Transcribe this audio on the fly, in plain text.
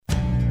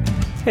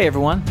Hey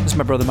everyone, this is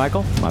my brother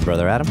Michael. My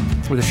brother Adam.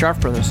 We're the Sharp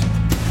Brothers.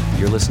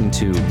 You're listening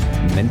to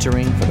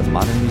Mentoring for the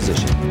Modern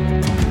Musician.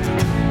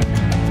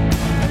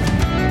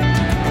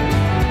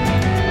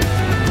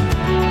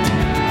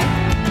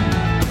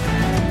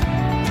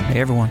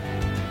 Hey everyone.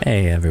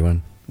 Hey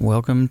everyone.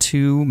 Welcome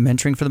to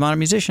Mentoring for the Modern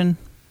Musician.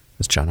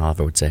 As John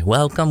Oliver would say,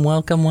 welcome,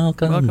 welcome,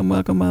 welcome. Welcome,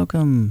 welcome,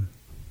 welcome.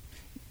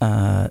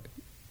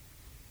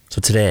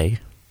 So today,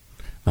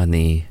 on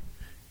the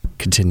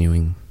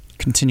continuing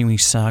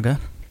saga.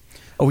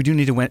 Oh, we do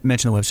need to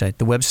mention the website.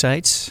 The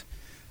website's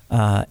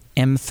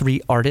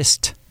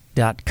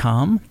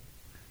m3artist.com.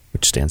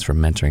 which stands for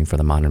Mentoring for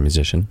the Modern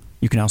Musician.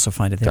 You can also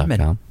find it there.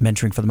 .com.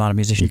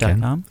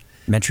 Mentoringforthemodernmusician.com.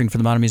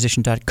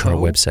 Mentoringforthemodernmusician.co. Our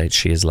website,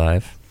 She Is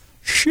Live.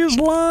 She is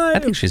live. I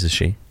think she's a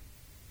she.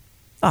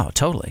 Oh,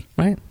 totally.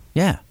 Right?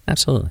 Yeah.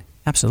 Absolutely.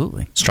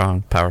 Absolutely.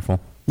 Strong, powerful.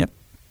 Yep.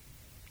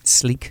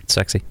 Sleek.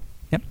 Sexy.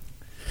 Yep.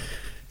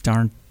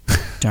 Darn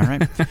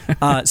right.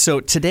 So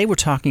today we're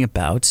talking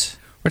about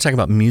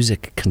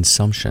music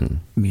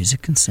consumption.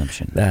 music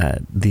consumption.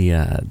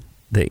 The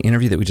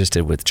interview that we just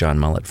did with John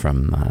Mullett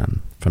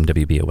from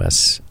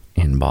WBOS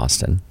in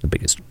Boston,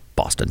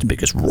 Boston's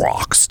biggest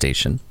rock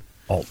station.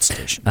 Alt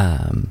station.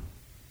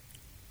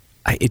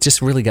 It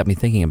just really got me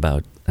thinking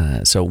about.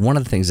 So one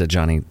of the things that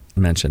Johnny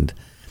mentioned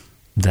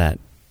that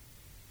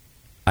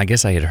I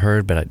guess I had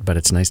heard, but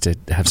it's nice to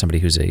have somebody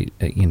who's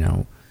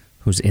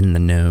who's in the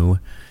know,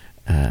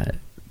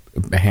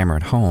 hammer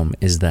at home,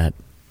 is that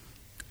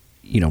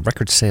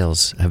record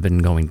sales have been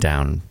going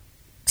down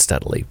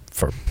steadily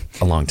for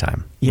a long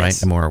time, yes.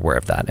 right? And we're aware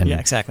of that. And yeah,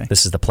 exactly.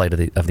 This is the plight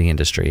of the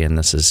industry, and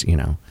this is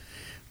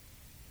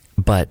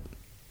But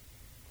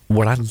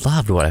what I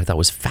thought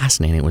was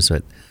fascinating was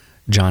that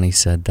Johnny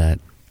said that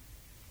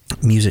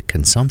music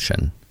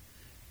consumption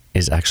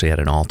is actually at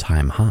an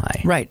all-time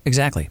high. Right,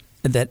 exactly.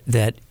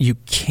 That you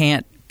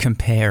can't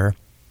compare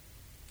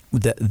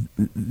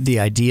the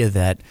idea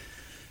that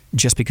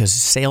just because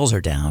sales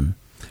are down,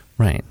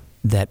 right,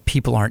 that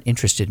people aren't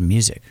interested in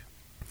music,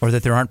 or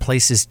that there aren't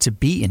places to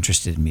be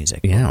interested in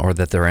music. Yeah, or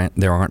that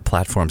there aren't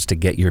platforms to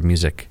get your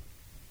music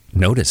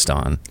noticed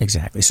on.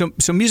 Exactly.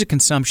 So music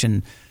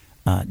consumption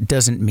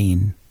doesn't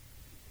mean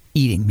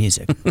eating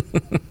music,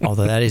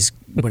 although that is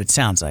what it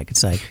sounds like.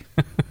 It's like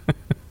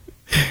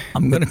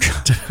I'm gonna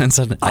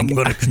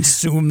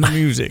consume the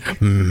music.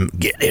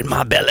 Get in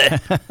my belly.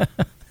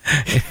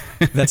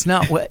 That's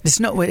not what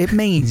it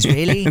means,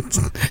 really.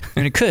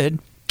 And it could.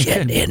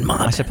 Get in my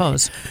belly. I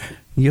suppose.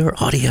 Your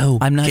audio.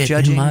 I'm not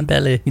judging. In my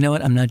belly. You know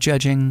what? I'm not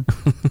judging.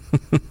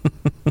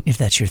 If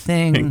that's your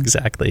thing.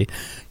 Exactly.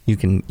 You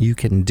can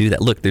do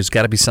that. Look, there's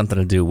got to be something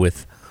to do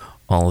with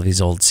all of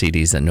these old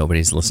CDs that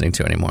nobody's listening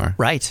to anymore.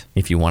 Right.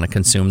 If you want to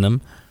consume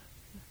them.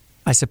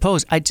 I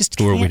suppose. I just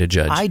can't. Who are we to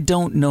judge? I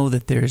don't know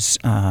that there's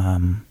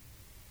a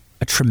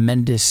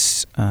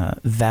tremendous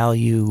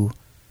value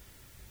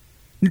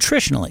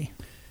nutritionally.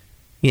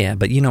 Yeah,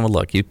 but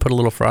look, you put a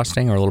little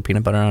frosting or a little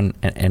peanut butter on,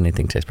 and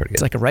anything tastes pretty good.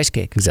 It's like a rice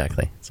cake.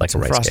 Exactly. It's like some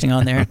a rice frosting cake.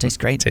 on there. It tastes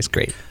great. Tastes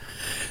great.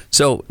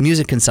 So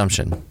music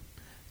consumption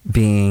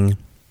being,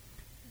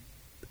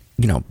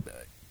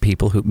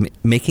 people who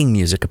making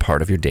music a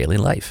part of your daily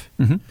life.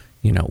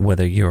 Mm-hmm.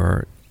 Whether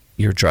you're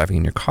driving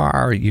in your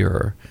car,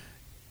 you're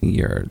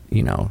doing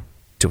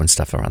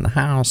stuff around the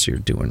house, you're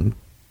doing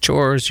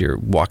chores, you're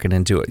walking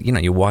into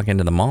you walk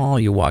into the mall,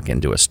 you walk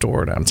into a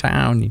store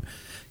downtown.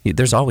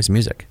 There's always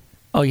music.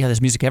 Oh yeah,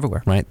 there's music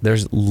everywhere. Right?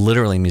 There's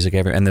literally music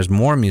everywhere, and there's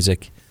more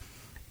music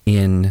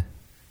in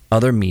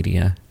other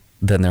media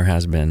than there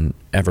has been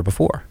ever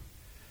before.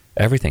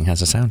 Everything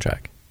has a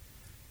soundtrack.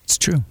 It's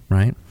true.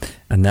 Right?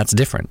 And that's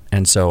different.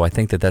 And so I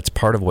think that that's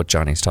part of what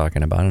Johnny's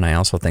talking about. And I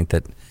also think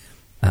that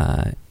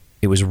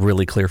it was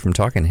really clear from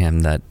talking to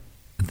him that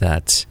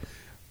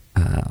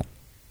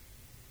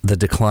the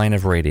decline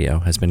of radio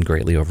has been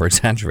greatly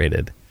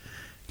over-exaggerated.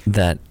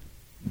 That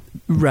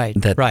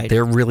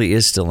there really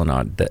is still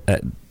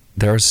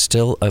there's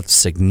still a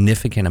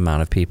significant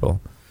amount of people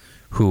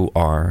who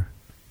are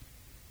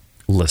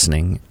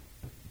listening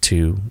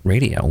to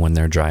radio when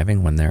they're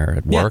driving, when they're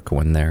at work,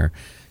 when they're,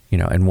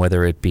 and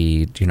whether it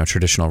be,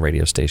 traditional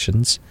radio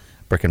stations,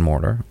 brick and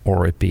mortar,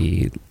 or it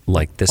be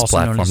like this also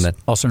platform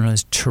also known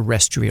as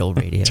terrestrial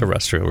radio,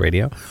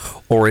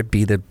 or it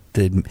be the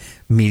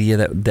media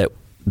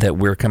that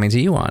we're coming to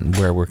you on,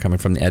 where we're coming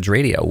from the Edge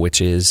Radio,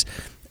 which is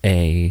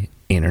a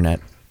internet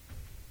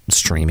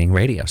streaming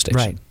radio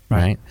station.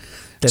 Right.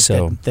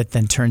 That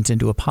then turns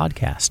into a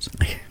podcast.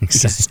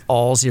 Exactly. It's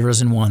all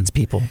zeros and ones,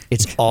 people.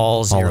 It's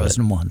all zeros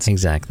and ones.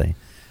 Exactly.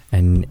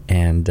 And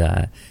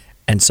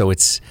so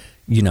it's,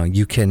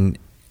 you can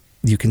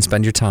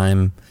spend your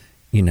time,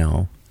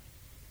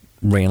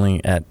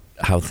 railing at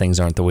how things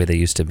aren't the way they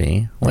used to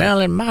be. Well,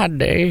 in my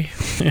day,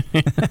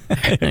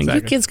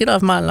 you kids get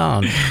off my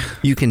lawn.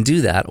 You can do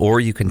that,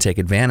 or you can take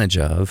advantage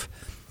of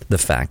the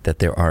fact that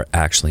there are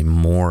actually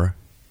more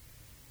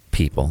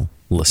people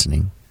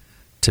listening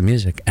to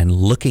music and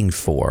looking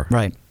for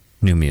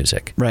new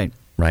music. Right.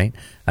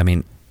 I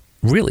mean,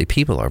 really,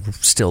 people are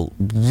still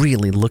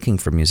really looking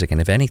for music, and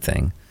if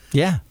anything,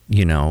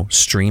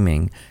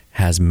 streaming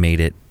has made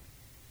it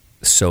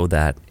so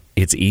that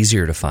it's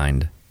easier to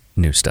find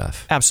new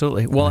stuff.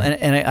 Absolutely. Well,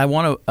 and I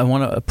want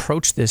to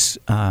approach this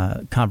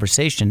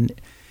conversation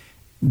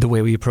the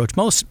way we approach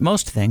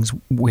most things,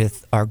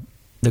 with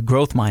the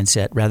growth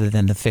mindset rather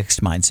than the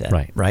fixed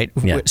mindset. Right.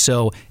 Yeah.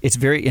 So it's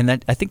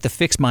I think the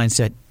fixed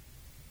mindset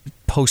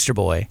poster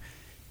boy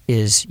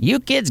is, you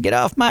kids get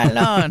off my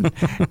lawn,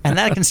 and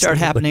that can start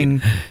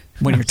happening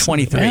when you're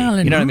 23.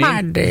 Well, you know what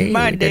I mean?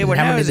 My day, when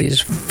I was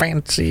these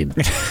fancy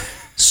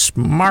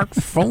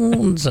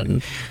smartphones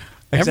and.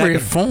 Exactly. Every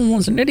phone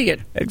was an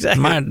idiot.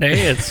 Exactly. My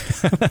day,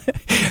 it's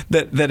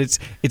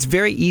it's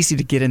very easy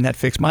to get in that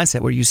fixed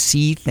mindset where you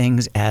see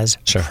things as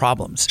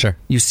problems. Sure.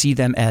 You see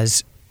them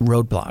as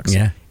roadblocks.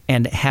 Yeah.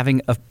 And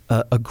having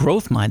a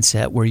growth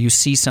mindset where you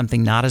see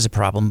something not as a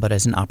problem but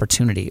as an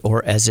opportunity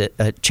or as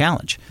a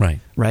challenge.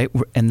 Right.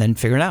 And then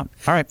figure it out.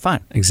 All right,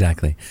 fine.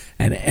 Exactly.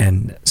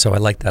 And so I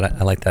like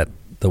that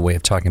the way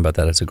of talking about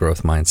that as a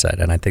growth mindset.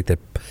 And I think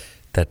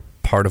that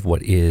part of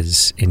what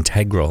is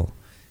integral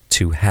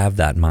to have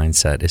that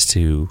mindset is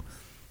to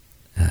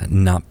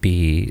not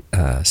be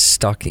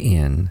stuck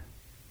in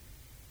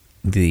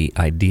the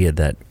idea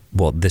that,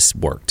 well, this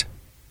worked,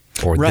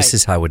 or this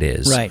is how it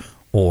is,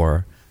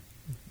 or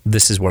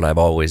this is what I've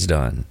always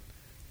done.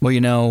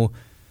 Well,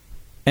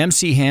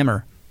 MC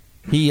Hammer,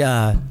 he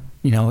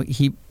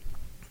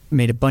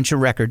made a bunch of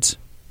records,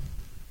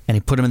 and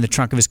he put them in the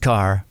trunk of his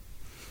car,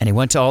 and he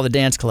went to all the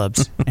dance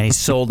clubs, and he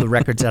sold the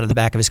records out of the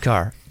back of his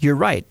car. You're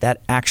right.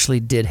 That actually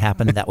did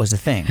happen. That was a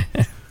thing.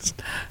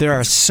 There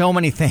are so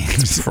many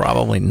things. It's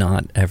probably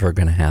not ever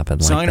going to happen like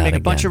that. So I'm going to make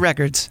a bunch of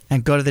records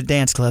and go to the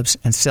dance clubs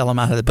and sell them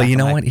out of the back of my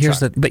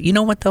car. But you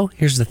know what, though?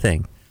 Here's the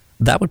thing.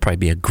 That would probably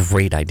be a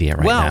great idea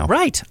now. Well,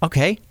 right.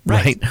 Okay.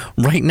 Right.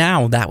 Right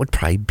now, that would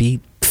probably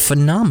be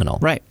phenomenal.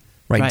 Right.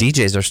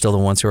 DJs are still the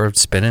ones who are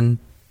spinning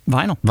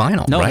vinyl.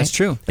 No, right? That's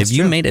true. If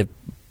you made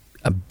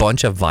a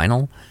bunch of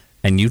vinyl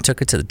and you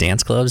took it to the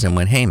dance clubs and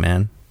went, hey,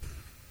 man,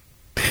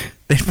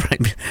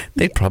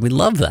 they'd probably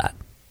love that.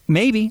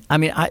 Maybe. I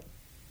mean,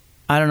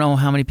 I don't know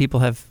how many people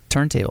have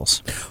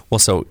turntables. Well,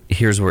 so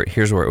here's where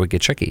it would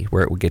get tricky.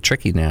 Where it would get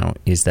tricky now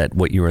is that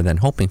what you were then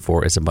hoping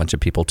for is a bunch of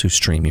people to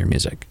stream your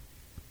music.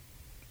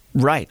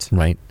 Right.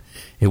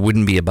 It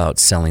wouldn't be about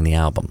selling the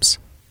albums.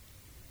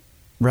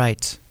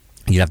 Right.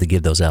 You'd have to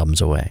give those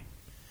albums away.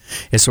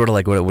 It's sort of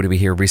like what we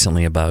hear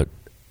recently about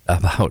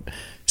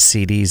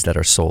CDs that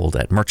are sold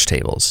at merch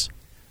tables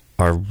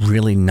are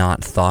really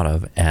not thought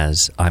of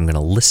as, I'm going to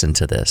listen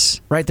to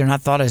this. Right. They're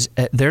not thought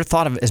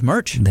of as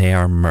merch. They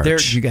are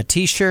merch. You got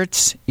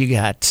T-shirts, you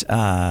got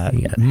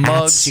mugs,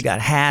 hats, you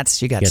got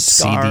hats, you got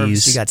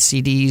scarves, CDs, you got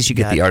CDs, you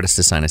get the artist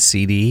to sign a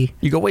CD.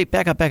 You go, wait,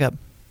 back up.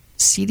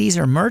 CDs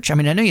are merch? I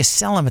mean, I know you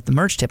sell them at the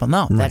merch table.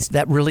 No,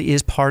 that really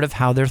is part of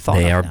how they're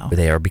thought of now.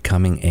 They are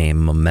becoming a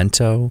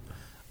memento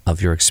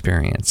of your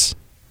experience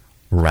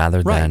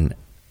rather than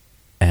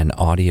an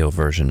audio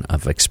version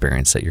of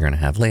experience that you're going to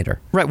have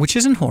later. Right, which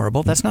isn't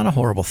horrible. That's not a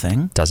horrible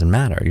thing. Doesn't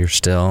matter. You're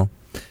still...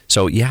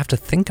 So you have to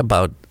think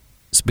about...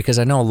 Because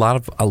I know a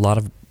lot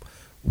of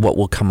what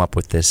will come up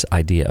with this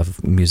idea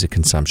of music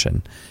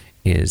consumption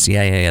is,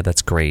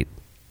 that's great.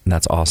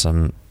 That's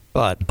awesome.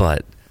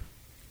 But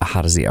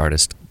how does the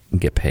artist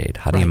get paid?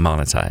 How do you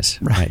monetize?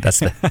 Right.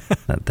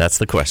 That's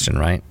the question,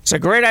 right? It's a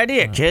great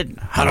idea, kid.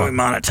 How do we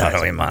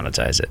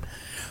monetize it?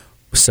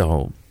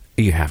 So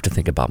you have to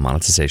think about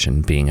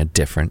monetization being a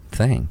different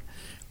thing,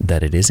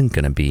 that it isn't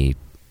going to be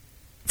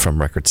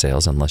from record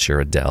sales unless you're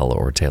Adele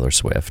or Taylor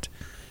Swift,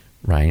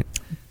 right?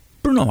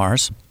 Bruno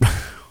Mars.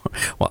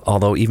 Well,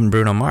 although even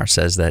Bruno Mars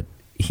says that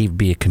he'd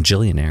be a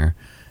cajillionaire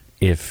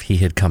if he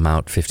had come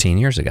out 15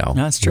 years ago.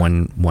 No, that's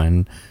true.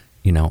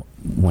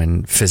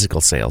 When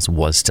physical sales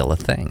was still a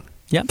thing.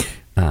 Yep.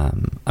 I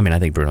mean, I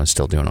think Bruno's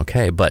still doing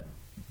okay, but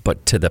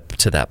to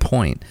that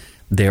point,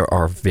 there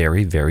are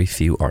very, very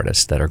few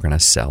artists that are going to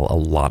sell a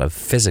lot of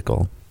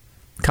physical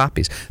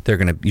copies. You're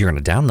going to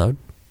download.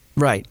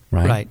 Right.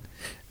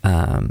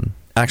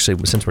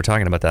 Actually, since we're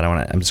talking about that,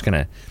 I'm just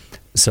going to.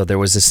 So there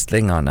was this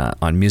thing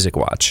on Music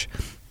Watch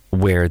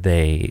where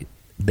they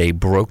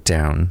broke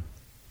down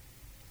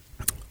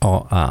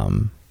all,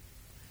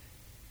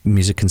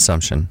 music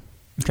consumption.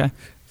 Okay.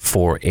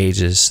 For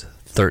ages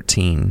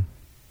 13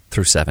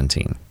 through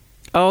 17.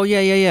 Oh,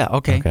 yeah.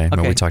 Okay.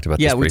 Remember we talked about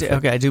this briefly.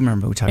 Okay, I do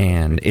remember we talked about it.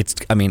 And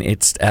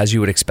it's as you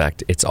would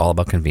expect, it's all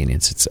about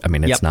convenience.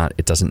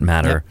 It doesn't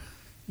matter,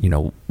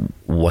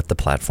 what the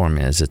platform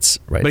is. It's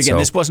right. But again,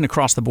 this wasn't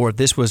across the board.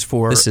 This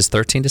is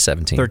 13 to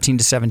 17. 13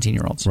 to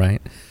 17-year-olds.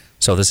 Right.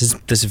 So this is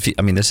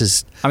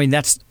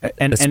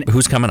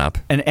who's coming up.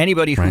 And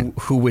anybody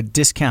who would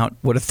discount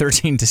what a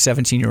 13 to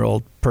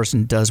 17-year-old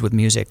person does with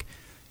music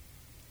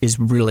is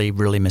really,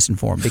 really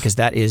misinformed, because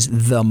that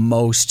is the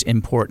most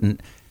important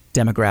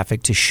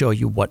demographic to show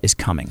you what is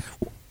coming.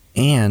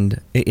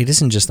 And it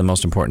isn't just the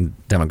most important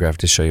demographic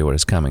to show you what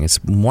is coming. It's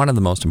one of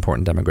the most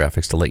important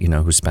demographics to let you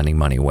know who's spending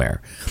money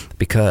where.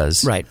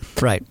 Because right.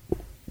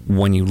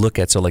 when you look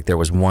at, there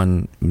was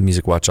one,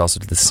 Music Watch also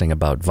did this thing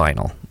about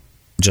vinyl,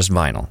 just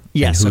vinyl,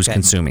 yes, and who's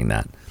consuming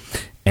that.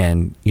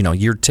 And,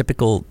 your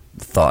typical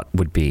thought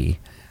would be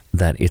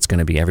that it's going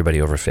to be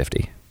everybody over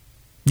 50.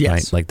 Yes.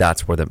 Right? Like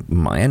that's where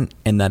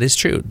and that is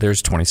true.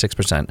 There's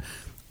 26%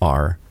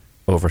 are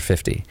over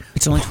 50.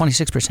 It's only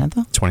 26%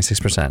 though?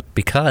 26%.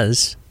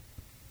 Because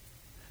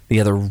the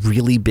other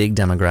really big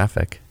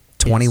demographic,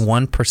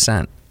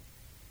 21%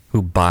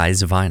 who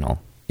buys vinyl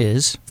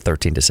is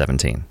 13 to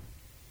 17.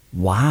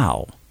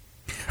 Wow.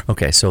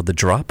 Okay, so the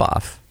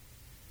drop-off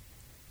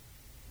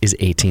is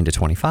 18 to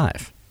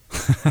 25.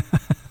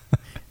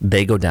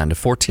 They go down to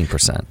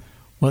 14%.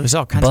 Well, there's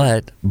all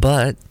kinds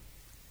But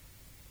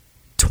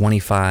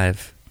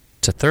 25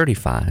 to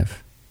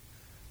 35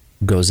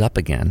 goes up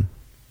again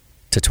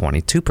to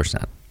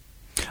 22%.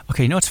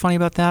 Okay, you know what's funny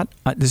about that?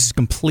 This is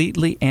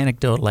completely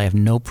anecdotal. I have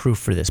no proof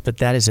for this, but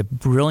that is a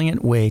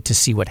brilliant way to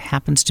see what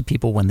happens to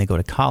people when they go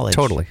to college.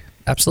 Totally.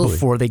 Absolutely.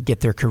 Before they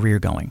get their career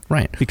going.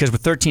 Right. Because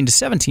with 13 to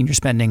 17, you're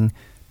spending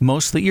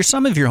mostly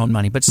some of your own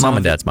money, but Mom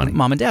and Dad's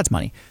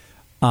money.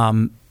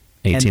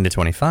 18 to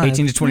 25.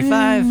 18 to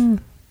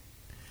 25.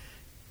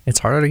 It's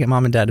harder to get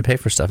mom and dad to pay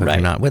for stuff if you're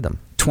not with them.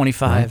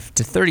 25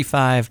 to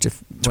 35 to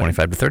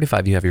 25 to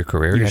 35, you have your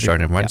career. You're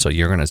starting to run, so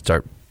you're going to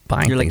start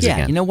buying things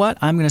again. You know what?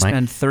 I'm going to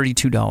spend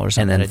 $32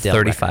 on and then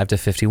 35 to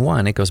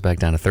 51, it goes back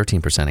down to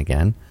 13%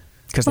 again.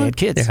 Because they had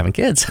kids. They're having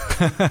kids.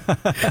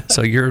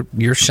 So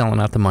you're shelling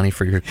out the money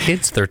for your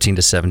kids, 13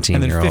 to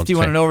 17-year-olds. And then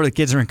 51 and over, the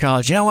kids are in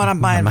college. You know what? I'm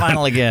buying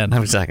vinyl again.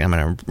 I'm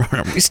going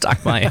to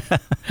restock my...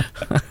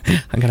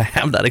 I'm going to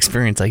have that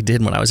experience I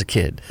did when I was a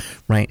kid,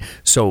 right?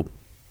 So,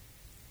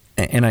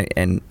 and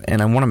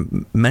I want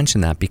to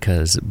mention that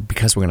because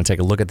we're going to take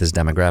a look at this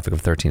demographic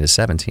of 13 to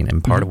 17,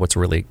 and part of what's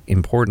really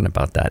important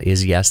about that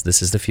is, yes,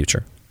 this is the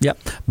future. Yep.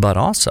 But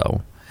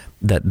also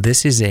that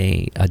this is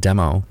a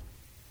demo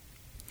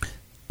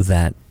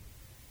that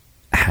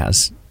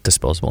has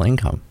disposable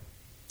income.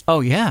 Oh,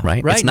 yeah.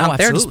 Right? It's not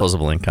their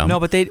disposable income. No,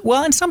 but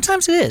and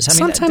sometimes it is.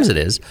 Sometimes it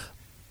is.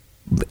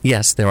 But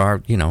yes, there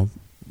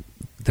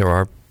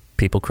are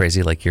people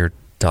crazy like your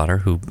daughter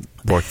who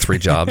work 3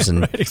 jobs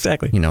and right,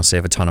 exactly.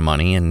 Save a ton of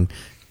money and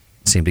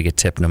seem to get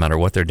tipped no matter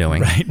what they're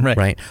doing.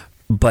 Right.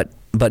 But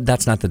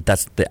that's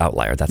the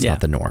outlier. That's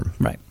not the norm.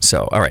 Right.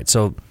 So, all right.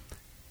 So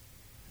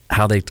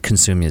how they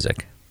consume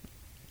music.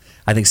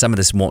 I think some of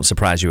this won't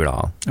surprise you at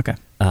all. Okay.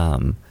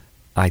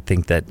 I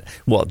think that,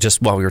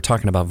 just while we were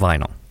talking about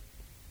vinyl,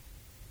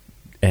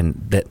 and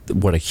that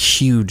what a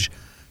huge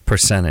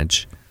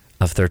percentage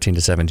of 13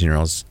 to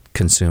 17-year-olds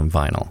consume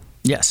vinyl.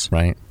 Yes.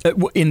 Right?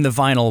 In the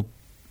vinyl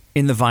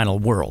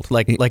world.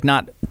 Like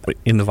not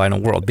in the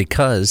vinyl world,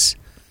 because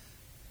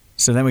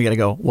so then we got to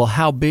go, well,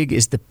 how big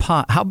is the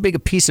pie? How big a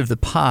piece of the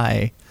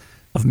pie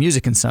of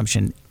music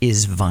consumption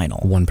is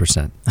vinyl?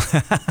 1%.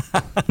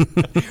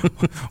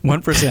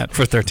 1%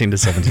 for 13 to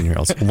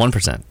 17-year-olds.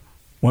 1%.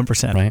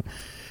 1%. Right?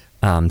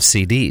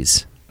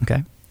 CDs.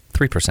 Okay.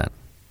 3%.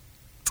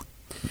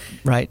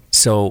 Right.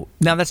 So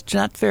now that's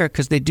not fair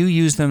because they do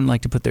use them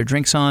like to put their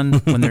drinks on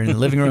when they're in the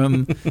living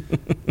room.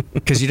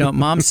 Because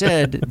Mom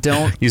said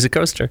don't use a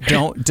coaster.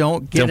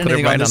 Don't get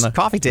anything on this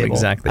coffee table.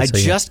 Exactly. I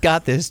just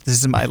got this.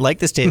 I like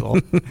this table.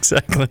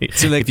 Exactly.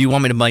 So if you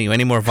want me to buy you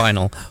any more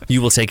vinyl,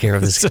 you will take care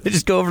of this. So I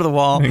just go over to the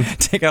wall,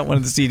 take out one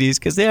of the CDs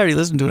because they already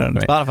listened to it on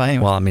Spotify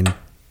anyway. Well,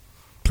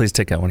 please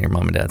take out one of your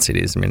mom and dad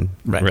CDs.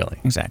 Really.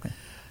 Exactly.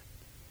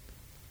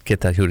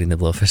 Get that Hootie and the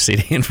Blowfish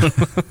CD.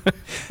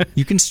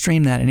 You can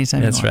stream that anytime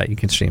you want. That's right. You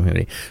can stream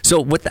Hootie.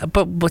 So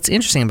but what's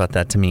interesting about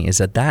that to me is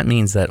that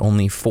means that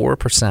only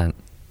 4%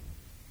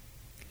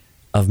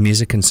 of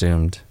music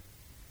consumed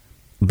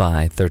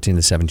by 13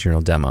 to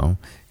 17-year-old demo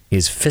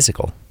is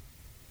physical.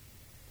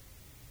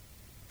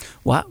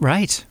 What?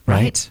 Right.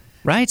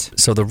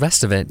 So the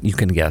rest of it, you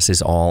can guess,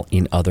 is all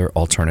in other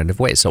alternative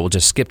ways. So we'll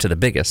just skip to the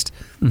biggest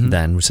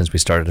then, since we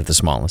started at the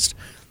smallest.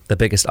 The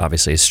biggest,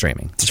 obviously, is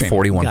streaming. It's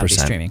 41%.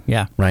 Streaming,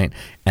 yeah. Right?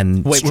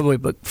 And wait,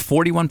 but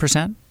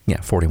 41%? Yeah,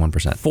 41%.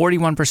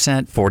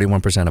 41%.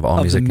 41% of all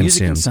music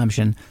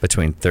consumption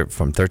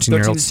from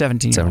 13-year-olds to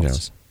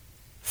 17-year-olds.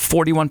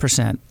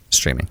 41%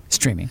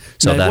 streaming.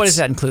 So what does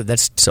that include?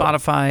 That's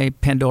Spotify,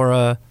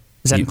 Pandora.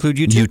 Does that include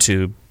YouTube?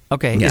 YouTube.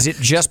 Okay. Yeah. Is it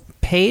just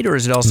paid or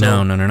is it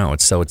also? No.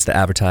 It's the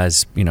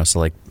advertised.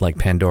 So like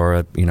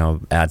Pandora.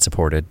 Ad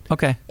supported.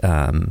 Okay.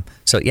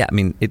 So yeah,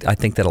 I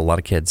think that a lot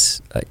of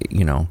kids,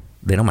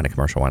 they don't mind a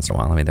commercial once in a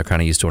while. They're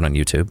kind of used to it on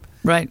YouTube.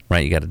 Right.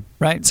 You got to.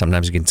 Right.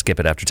 Sometimes you can skip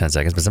it after 10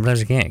 seconds, but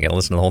sometimes you can't. You got to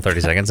listen to the whole 30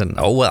 seconds, and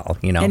oh well,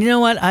 And you know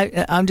what?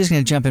 I'm just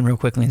going to jump in real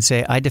quickly and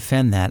say I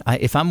defend that.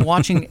 If I'm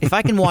watching, if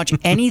I can watch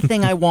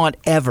anything I want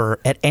ever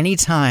at any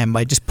time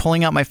by just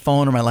pulling out my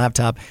phone or my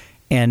laptop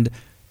and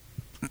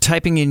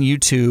typing in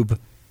YouTube,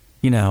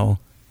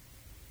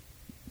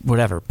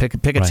 whatever, pick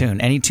a tune,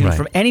 any tune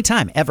from any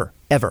time ever,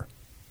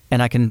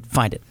 and I can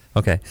find it.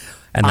 Okay.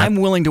 And I'm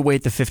willing to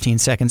wait the 15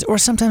 seconds or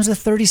sometimes the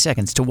 30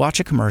 seconds to watch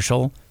a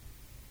commercial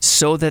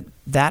so that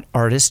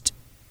artist,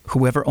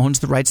 whoever owns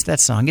the rights to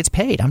that song, gets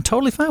paid. I'm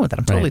totally fine with that.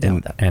 I'm totally down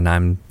with that. And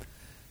I'm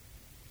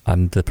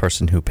the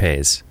person who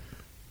pays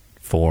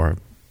for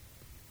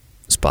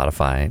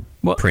Spotify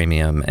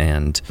Premium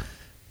and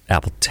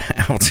Apple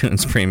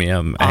Tunes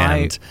Premium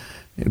and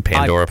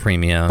Pandora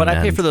Premium. But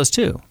I pay for those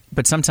too.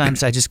 But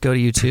sometimes I just go to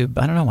YouTube.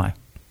 I don't know why.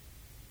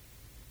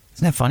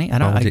 Isn't that funny? I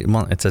don't.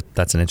 Well,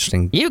 that's an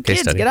interesting. You case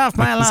kids, study. get off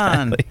my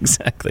lawn!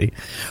 Exactly.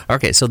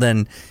 Okay, so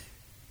then,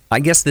 I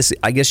guess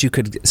you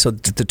could. So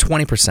the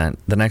 20%,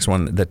 the next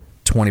one, the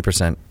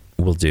 20%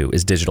 will do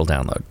is digital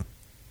download.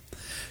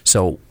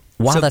 So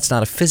while that's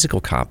not a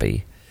physical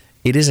copy,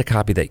 it is a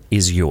copy that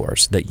is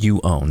yours, that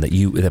you own,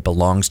 that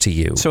belongs to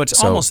you. So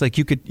it's almost like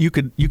you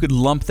could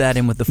lump that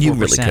in with the 4%. You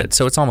really could.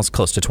 So it's almost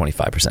close to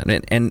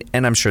 25%. And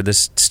I'm sure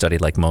this study,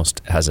 like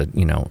most, has a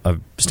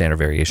standard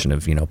variation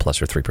of plus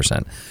or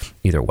 3%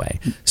 either way.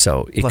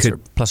 So it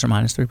plus or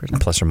minus 3%.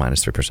 Plus or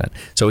minus 3%.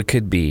 So it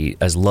could be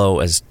as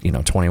low as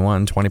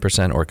 21,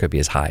 20%, or it could be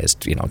as high as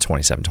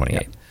 27,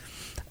 28.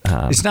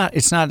 Yeah.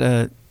 It's not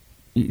a.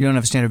 You don't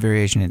have a standard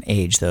variation in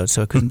age, though,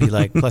 so it couldn't be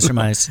like plus or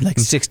minus like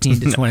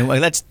 16 to 20.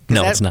 It's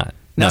not.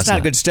 No, it's not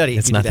a good study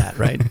if you do that,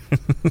 right?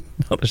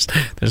 No,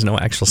 there's no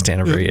actual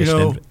standard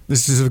variation.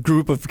 This is a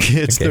group of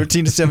kids,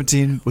 13 to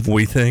 17.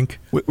 We think.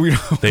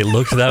 They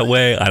looked that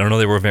way. I don't know.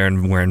 They were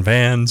wearing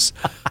Vans.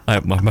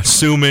 I'm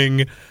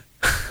assuming.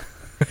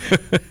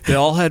 They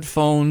all had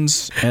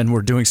phones and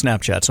were doing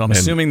Snapchat, so I'm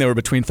assuming they were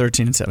between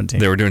 13 and 17.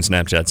 They were doing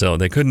Snapchat, so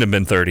they couldn't have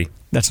been 30.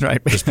 That's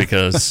right. Just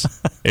because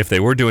if they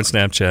were doing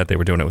Snapchat, they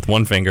were doing it with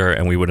one finger,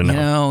 and we would have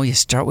known. You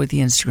start with the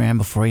Instagram.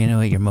 Before you know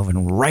it, you're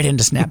moving right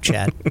into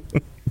Snapchat.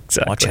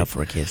 Exactly. Watch out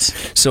for it, kids.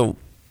 So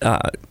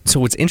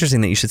it's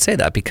interesting that you should say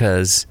that,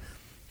 because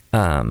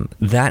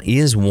that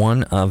is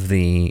one of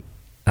the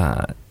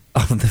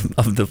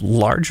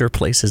larger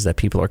places that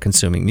people are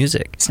consuming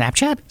music.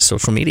 Snapchat?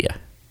 Social media.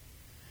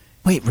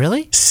 Wait,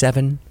 really?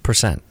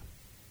 7%.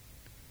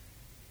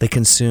 They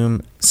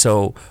consume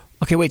so.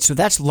 Okay, wait. So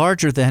that's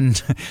larger than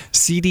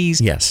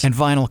CDs and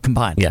vinyl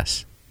combined.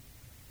 Yes.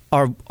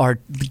 Are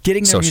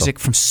getting their music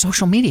from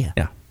social media.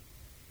 Yeah.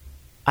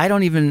 I got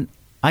to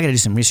do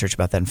some research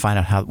about that and find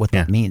out what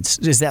that means.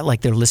 Is that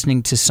like they're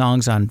listening to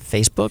songs on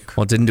Facebook?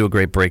 Well, it didn't do a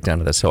great breakdown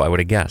of this, so I would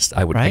have guessed.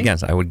 I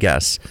would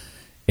guess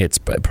it's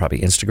probably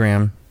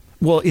Instagram.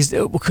 Well, is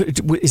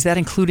that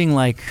including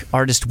like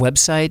artist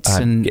websites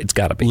and it's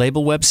got to be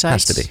label websites?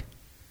 Has to be.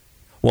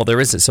 Well, there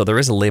is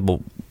a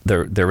label.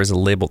 There is a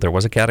label. There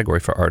was a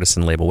category for artists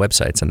and label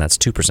websites, and that's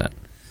 2%.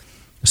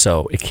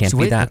 So it can't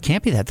be that. It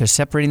can't be that. They're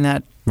separating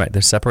that. Right.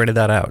 They've separated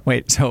that out.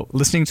 Wait. So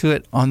listening to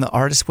it on the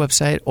artist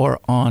website or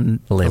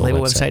on the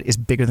label website is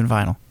bigger than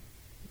vinyl.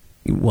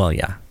 Well,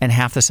 yeah. And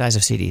half the size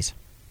of CDs.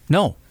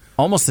 No,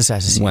 almost the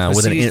size of CDs. Well,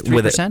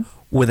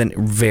 with a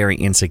very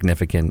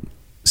insignificant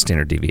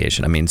standard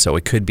deviation. I mean, so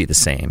it could be the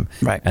same,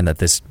 right? And that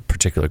this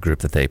particular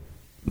group that they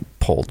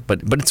polled, but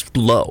it's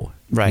low,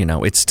 right?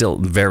 It's still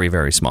very,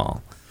 very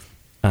small.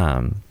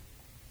 And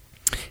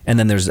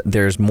then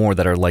there's more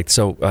that are like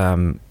so.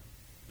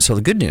 So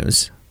the good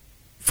news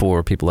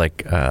for people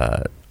like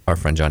our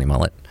friend Johnny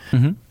Mullet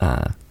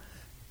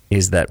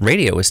is that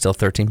radio is still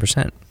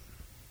 13%.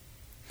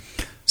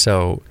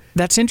 So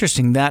that's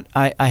interesting. That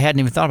I hadn't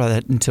even thought about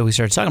that until we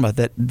started talking about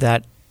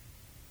that.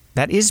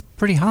 That is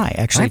pretty high,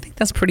 actually. I think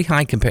that's pretty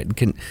high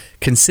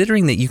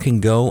considering that you can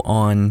go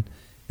on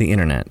the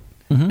internet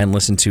and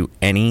listen to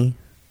any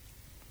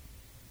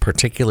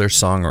particular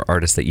song or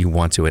artist that you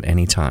want to at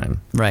any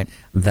time. Right.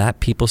 That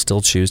people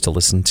still choose to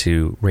listen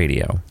to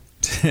radio.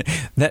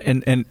 That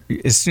and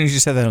as soon as you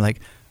said that, I'm like,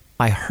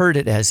 I heard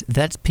it as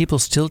that people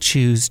still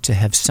choose to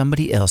have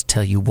somebody else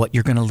tell you what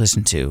you're going to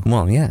listen to.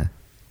 Well, yeah.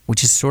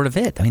 Which is sort of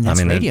it. I mean,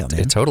 that's radio, man.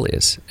 It totally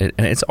is. And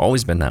it's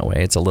always been that way.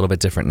 It's a little bit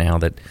different now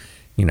that,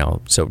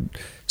 so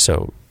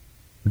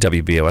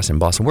WBOS in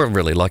Boston, we're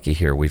really lucky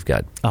here. We've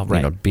got,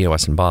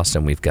 BOS in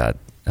Boston. We've got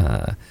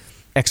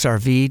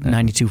XRV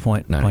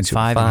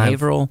 92.5 in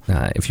Haverhill.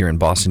 If you're in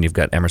Boston, you've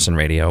got Emerson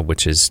Radio,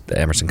 which is the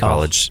Emerson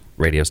College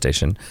radio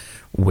station,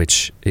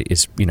 which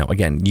is,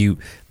 again,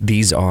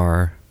 these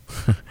are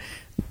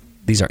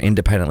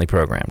independently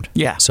programmed.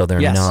 Yeah. So they're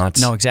not.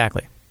 No,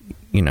 exactly.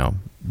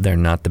 They're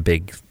not the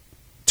big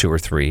 2 or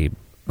 3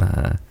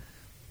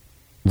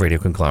 radio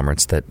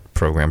conglomerates that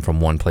program from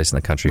one place in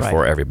the country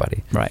for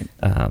everybody. Right.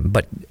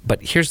 But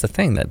here's the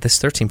thing, that this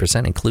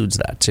 13% includes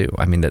that too.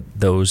 I mean, that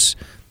those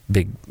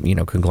big,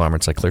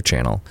 conglomerates like Clear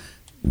Channel,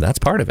 that's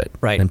part of it.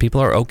 Right. And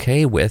people are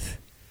okay with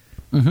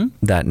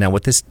that. Now,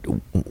 what this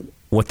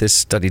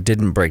study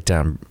didn't break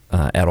down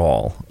at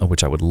all,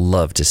 which I would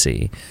love to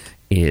see,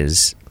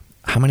 is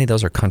how many of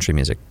those are country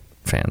music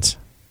fans?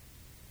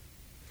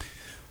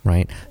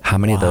 Right? How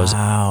many of those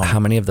are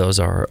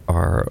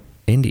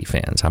indie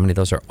fans? How many of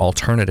those are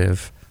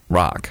alternative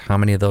rock? How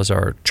many of those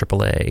are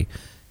AAA,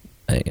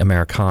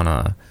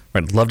 Americana?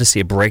 I'd love to see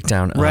a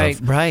breakdown of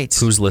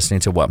who's listening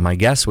to what. My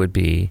guess would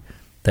be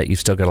that you've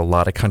still got a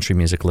lot of country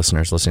music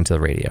listeners listening to the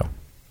radio.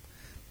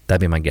 That'd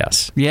be my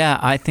guess. Yeah,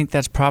 I think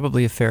that's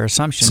probably a fair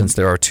assumption. Since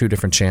there are 2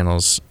 different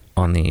channels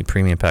on the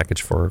premium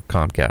package for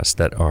Comcast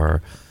that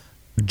are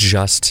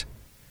just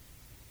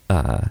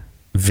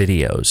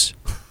videos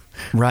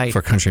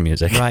for country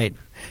music. Right.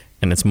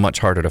 And it's much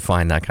harder to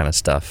find that kind of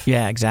stuff.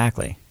 Yeah,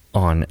 exactly.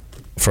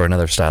 For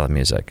another style of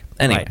music.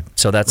 Anyway,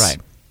 so that's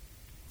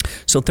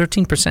So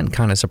 13%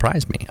 kind of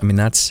surprised me. I mean,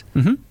 that's,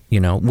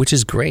 which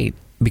is great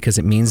because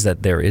it means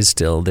that there is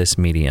still this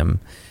medium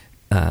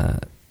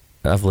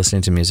of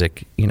listening to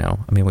music. I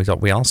mean,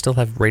 we all still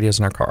have radios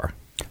in our car.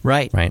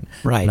 Right.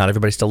 Not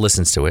everybody still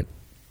listens to it.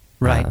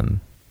 Right.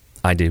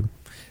 I do.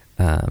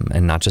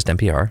 And not just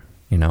NPR,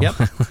 Yep.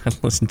 I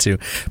listen to.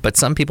 But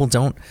some people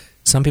don't.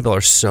 Some people are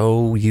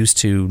so used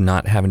to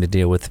not having to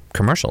deal with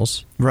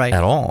commercials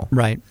at all.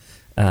 Right.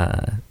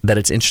 That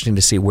it's interesting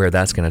to see where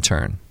that's going to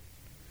turn.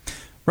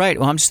 Right.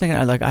 Well, I'm just thinking,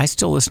 I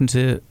still listen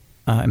to,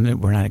 I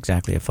mean, we're not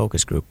exactly a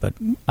focus group, but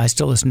I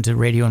still listen to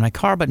radio in my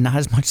car, but not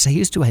as much as I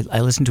used to. I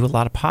listen to a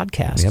lot of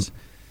podcasts. Yep.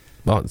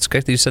 Well, it's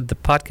great that you said the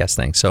podcast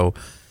thing. So,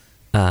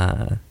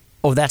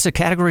 that's a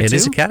category too? It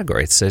is a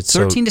category. It's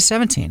 13 to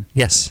 17.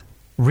 Yes.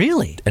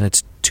 Really? And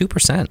it's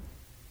 2%.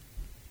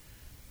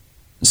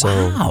 So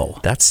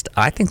wow.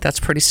 I think that's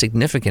pretty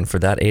significant for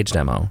that age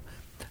demo.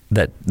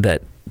 That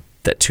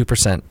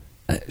 2%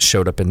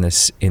 showed up in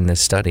this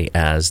study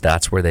as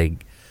that's where they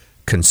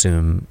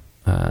consume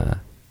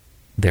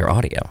their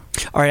audio.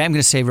 All right, I'm going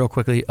to say real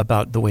quickly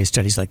about the way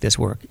studies like this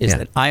work is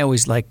that I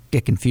always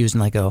get confused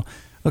and go,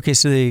 okay,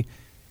 so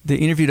they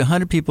interviewed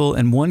 100 people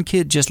and one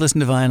kid just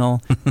listened to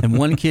vinyl and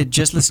one kid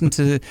just listened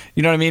to,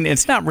 you know what I mean?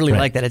 It's not really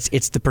like that.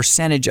 It's the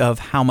percentage of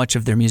how much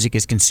of their music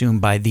is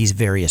consumed by these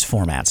various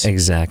formats.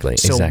 Exactly.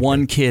 So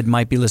one kid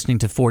might be listening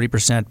to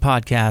 40%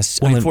 podcasts,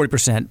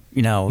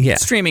 40%,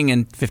 streaming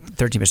and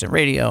 13%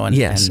 radio.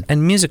 And,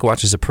 and Music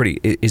Watch is a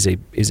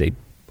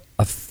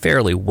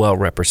fairly well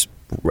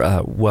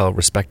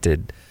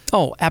respected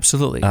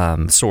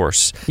absolutely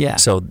source. Yeah.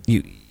 So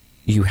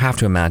you have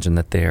to imagine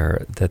that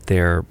their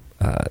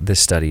this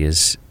study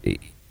is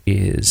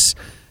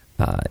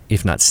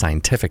if not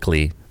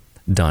scientifically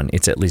done,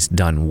 it's at least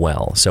done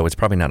well. So it's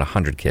probably not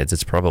 100 kids.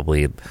 It's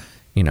probably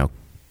a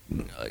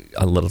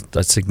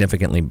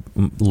significantly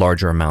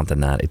larger amount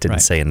than that. It didn't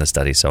say in the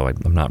study, so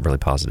I'm not really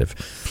positive.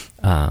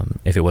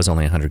 If it was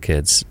only 100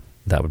 kids,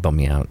 that would bum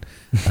me out.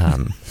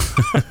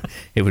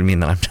 It would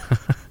mean that I'm.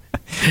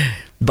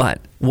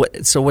 But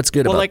what's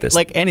good about this?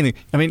 Like anything,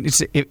 I mean,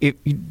 if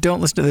you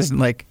don't listen to this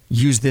and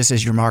use this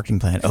as your marketing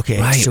plan, okay?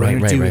 So I'm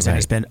going to do this, and I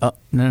spend.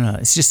 No.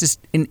 It's just this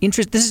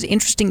This is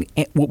interesting.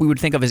 What we would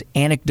think of as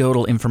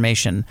anecdotal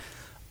information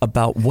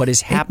about what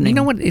is happening. You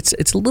know what? It's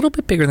a little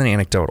bit bigger than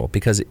anecdotal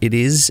because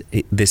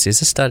this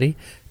is a study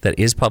that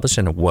is published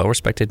in a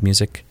well-respected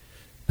music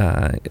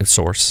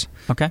source.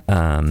 Okay,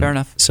 fair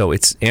enough. So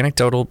it's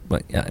anecdotal.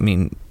 I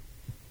mean,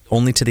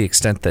 only to the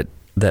extent that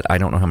I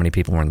don't know how many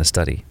people were in the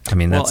study. I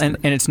mean, and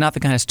it's not the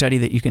kind of study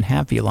that you can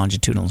have via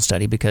longitudinal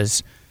study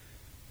because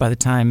by the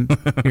time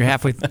you're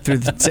halfway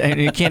through,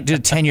 you can't do a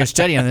 10-year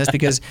study on this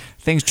because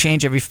things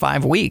change every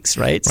 5 weeks,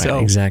 right? Right, so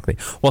exactly.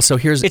 Well, so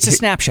it's a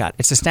snapshot.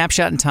 It's a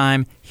snapshot in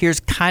time. Here's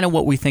kind of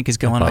what we think is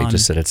going on. I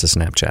just said it's a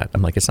Snapchat.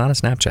 I'm like, it's not a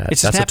Snapchat.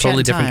 That's a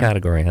totally different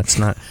category. That's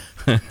not.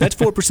 That's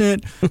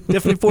 4%.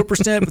 Definitely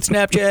 4% with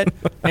Snapchat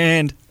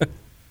and.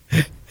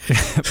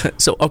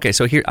 So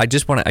here I do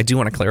want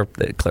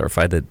to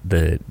clarify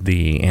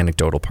the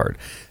anecdotal part.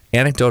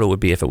 Anecdotal would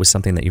be if it was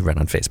something that you read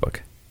on Facebook,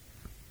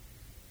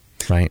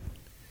 right?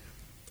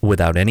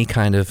 Without any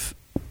kind of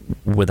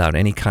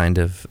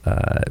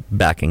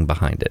backing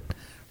behind it,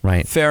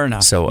 right? Fair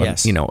enough. So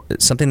yes.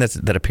 Something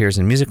that appears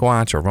in Music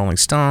Watch or Rolling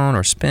Stone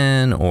or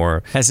Spin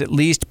or has at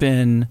least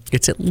been.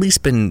 It's at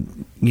least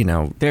been.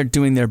 They're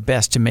doing their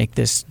best to make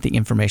this the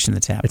information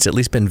that's happening. It's at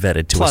least been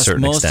vetted to a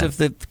certain extent. Plus, most of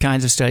the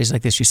kinds of studies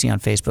like this you see on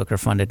Facebook are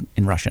funded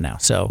in Russia now.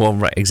 So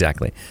right,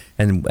 exactly.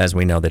 And as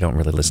we know, they don't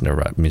really listen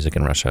to music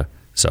in Russia.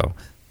 So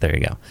there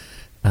you go.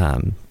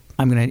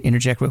 I'm going to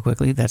interject real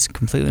quickly. That's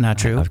completely not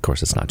true. Of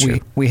course, it's not true.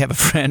 We have a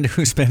friend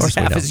who spends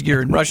half his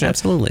year in Russia.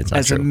 Absolutely, it's not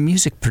as true. a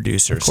music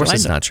producer. Of course,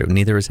 it's not true.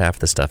 Neither is half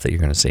the stuff that you're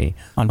going to see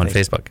on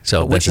Facebook.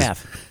 So which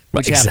half?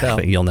 Which half?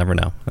 Exactly. You'll never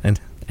know, and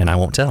I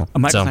won't tell.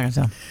 Michael's not going to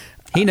tell.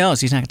 He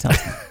knows. He's not going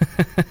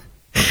to tell.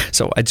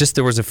 So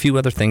there was a few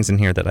other things in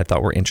here that I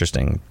thought were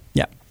interesting.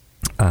 Yeah.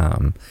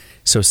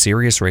 So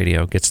Sirius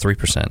Radio gets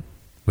 3%,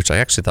 which I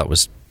actually thought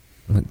was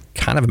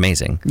kind of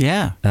amazing.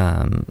 Yeah.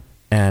 And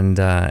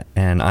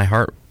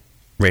iHeart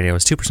Radio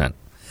is 2%.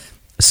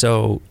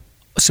 So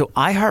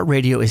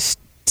iHeartRadio is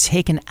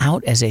taken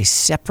out as a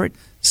separate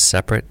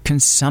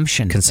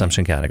consumption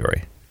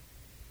category.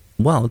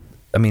 Well,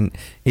 I mean,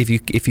 if you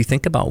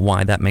think about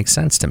why that makes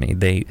sense to me,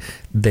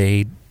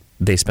 they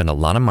spend a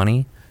lot of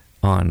money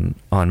on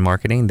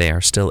marketing. They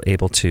are still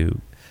able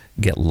to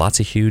get lots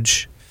of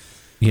huge,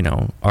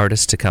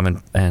 artists to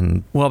come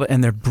and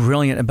and they're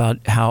brilliant about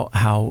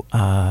how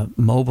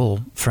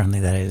mobile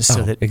friendly that is.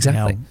 So that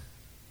exactly.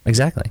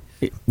 Exactly.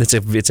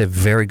 It's a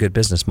very good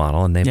business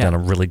model, and they've done a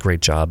really great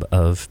job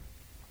of.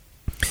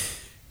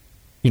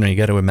 You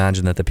got to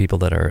imagine that the people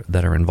that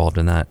are involved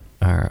in that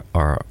are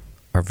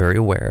very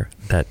aware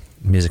that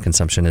music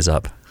consumption is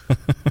up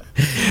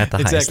at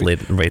the highest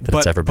rate that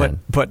it's ever been,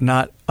 but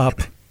not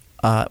up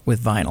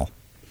with vinyl.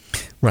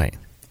 Right.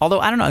 Although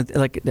I don't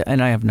know,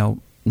 and I have no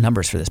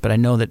numbers for this, but I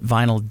know that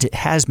vinyl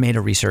has made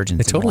a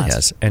resurgence. It totally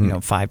has,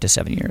 and 5 to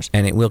 7 years,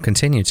 and it will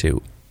continue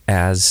to,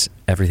 as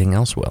everything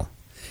else will.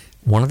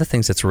 one of the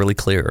things that's really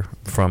clear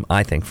from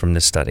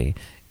this study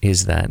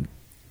is that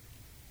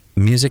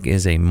music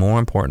is a more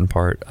important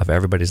part of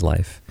everybody's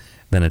life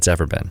than it's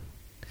ever been.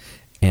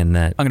 And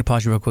that I'm going to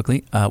pause you real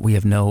quickly. We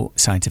have no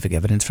scientific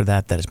evidence for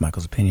that. That is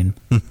Michael's opinion.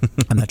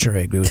 I'm not sure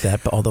I agree with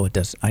that, but although it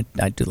does, I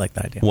do like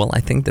that idea. Well,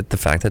 I think that the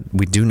fact that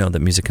we do know that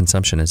music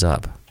consumption is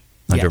up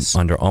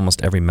under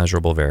almost every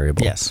measurable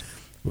variable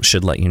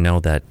should let you know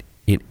that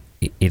it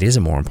is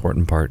a more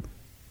important part.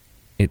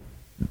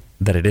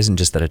 That it isn't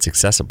just that it's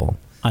accessible.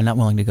 I'm not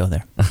willing to go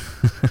there.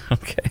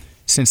 Okay.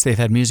 Since they've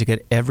had music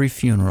at every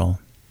funeral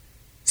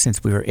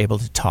since we were able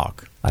to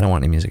talk. I don't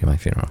want any music at my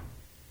funeral.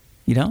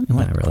 You don't? You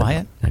want really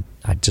quiet?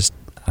 I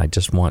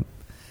just want,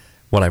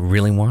 what I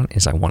really want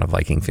is I want a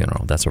Viking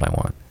funeral. That's what I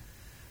want.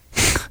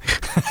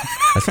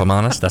 If I'm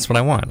honest, that's what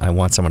I want. I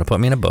want someone to put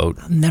me in a boat.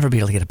 I'll never be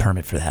able to get a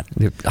permit for that.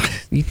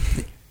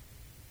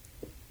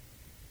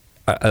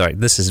 All right,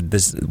 we're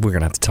going to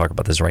have to talk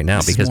about this right now.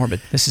 This because is morbid.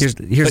 Here's the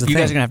thing. You guys are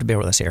going to have to bear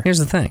with us here. Here's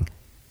the thing.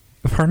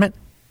 A permit?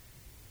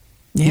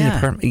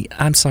 Yeah.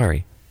 I'm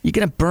sorry. You're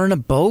going to burn a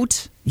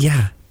boat?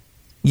 Yeah.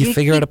 You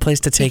figure out a place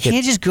to take it. You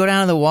can't just go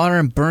down to the water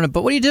and burn a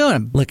boat. What are you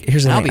doing? Look,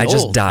 here's the thing. I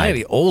just died. I'd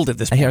be old at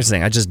this point. Here's the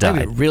thing. I just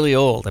died. I'd be really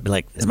old. I'd be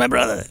like, "This is my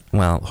brother."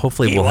 Well,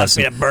 hopefully we'll have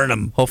some. He wants me to burn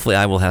him. Hopefully,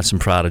 I will have some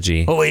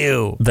prodigy. Who are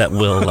you? That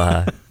will.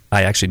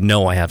 I actually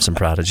know I have some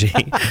prodigy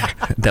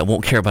that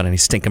won't care about any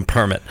stinking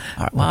permit.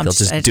 Right, well, they'll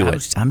just do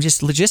it. I'm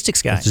just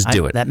logistics guy. Just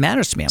do it. That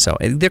matters to me. So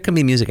there can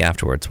be music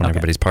afterwards when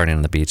everybody's partying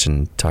on the beach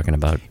and talking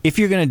about. If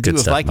you're going to do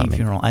a Viking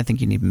funeral, I think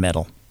you need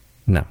metal.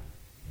 No.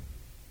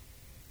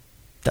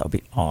 That would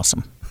be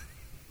awesome.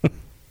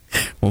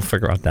 We'll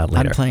figure out that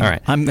later. All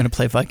right. I'm going to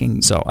play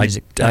Viking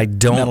music. I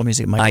don't metal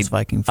music. Michael's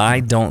Viking funeral. I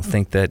don't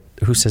think that.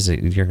 Who says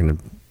that you're going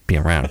to be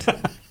around?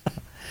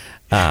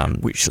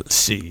 We shall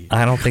see.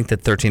 I don't think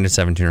that 13 to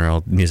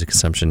 17-year-old music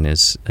consumption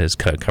is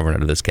covered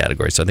under this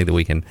category. So I think that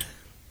we can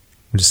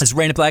let's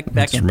rein it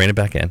back in. Rein it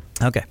back in.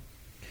 Okay.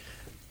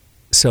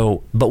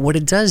 So, but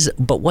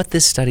what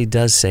this study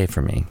does say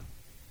for me,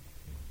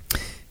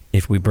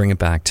 if we bring it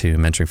back to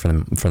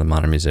mentoring for the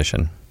modern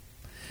musician,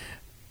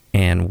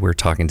 and we're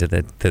talking to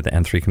the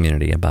M3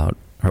 community about,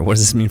 all right, what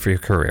does this mean for your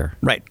career?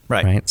 Right.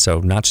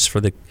 So not just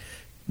for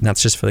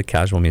the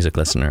casual music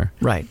listener.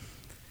 Right.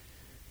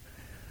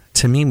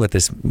 To me, what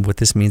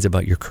this means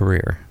about your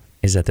career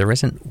is that there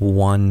isn't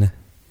one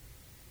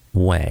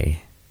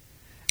way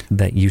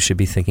that you should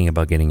be thinking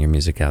about getting your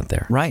music out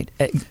there. Right.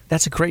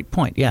 That's a great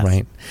point. Yes.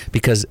 Right.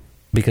 Because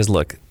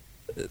look,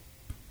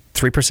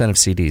 3% of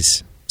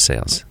CDs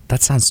sales.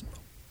 That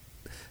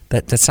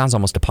sounds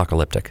almost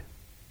apocalyptic,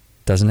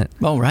 doesn't it?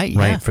 Oh, right.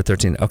 Right. Yeah. For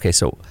 13. Okay.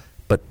 So,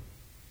 but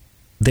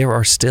there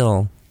are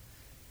still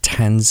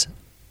tens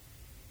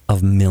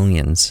of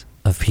millions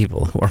of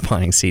people who are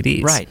buying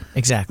CDs. Right.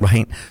 Exactly.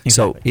 Right. Exactly.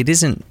 So it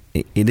isn't.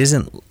 I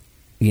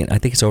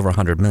think it's over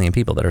 100 million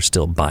people that are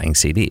still buying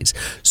CDs.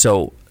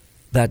 So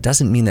that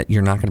doesn't mean that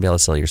you're not going to be able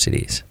to sell your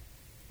CDs.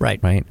 Right.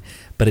 Right.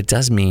 But it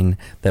does mean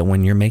that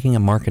when you're making a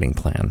marketing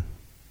plan,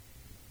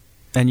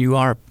 and you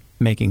are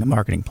making a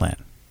marketing plan,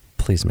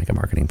 please make a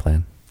marketing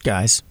plan,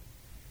 guys,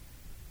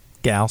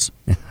 gals.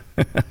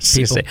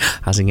 Seriously,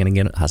 how's he going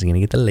to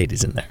get the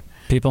ladies in there?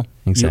 People.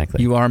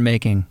 Exactly. You are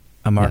making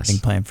a marketing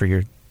plan for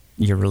your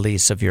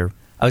release of your.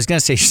 I was going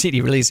to say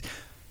CD release. It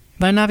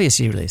might not be a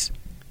CD release.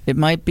 It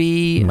might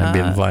be. It might be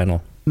vinyl.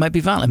 It might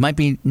be vinyl. It might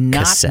be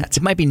not. Cassette.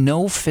 It might be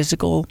no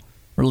physical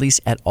release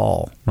at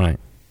all. Right.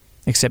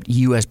 Except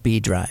USB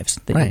drives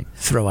that you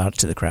throw out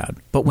to the crowd.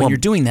 But when you're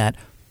doing that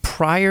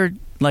prior,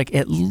 like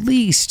at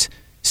least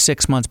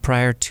 6 months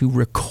prior to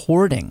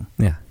recording,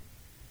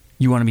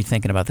 you want to be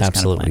thinking about this.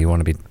 Absolutely.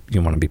 Kind of plan.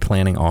 You want to be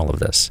planning all of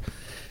this.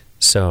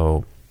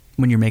 So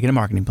when you're making a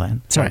marketing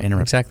plan, sorry to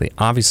interrupt. Exactly.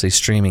 Obviously,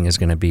 streaming is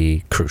going to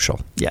be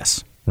crucial.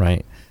 Yes.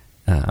 Right.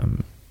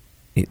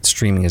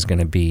 Streaming is going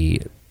to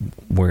be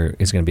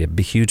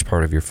a huge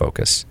part of your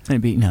focus.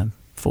 Maybe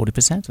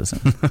 40% or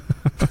something.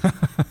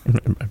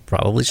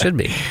 Probably should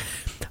be.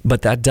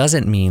 But that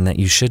doesn't mean that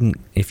you shouldn't.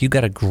 If you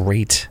got a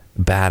great,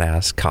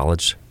 badass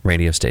college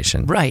radio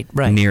station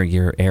near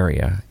your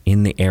area,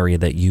 in the area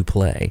that you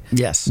play,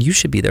 yes, you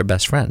should be their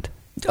best friend.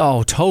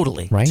 Oh,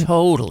 totally. Right?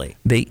 Totally.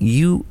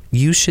 You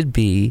should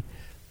be,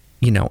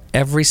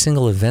 every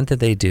single event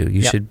that they do,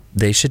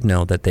 they should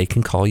know that they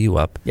can call you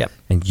up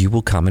and you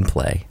will come and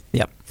play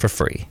for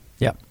free.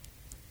 Yep.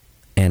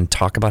 And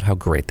talk about how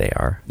great they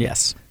are.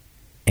 Yes.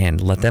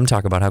 And let them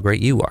talk about how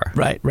great you are.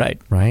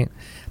 Right.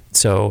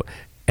 So,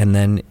 and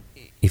then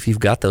if you've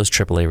got those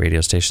AAA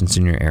radio stations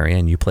in your area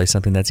and you play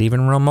something that's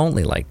even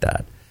remotely like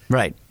that.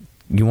 Right.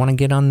 You want to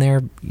get on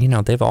there,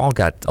 they've all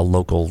got a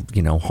local,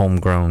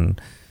 homegrown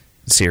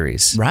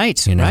series. Right.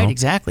 Right,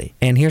 exactly.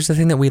 And here's the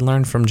thing that we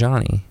learned from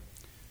Johnny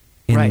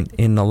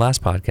in the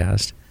last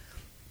podcast.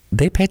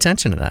 They pay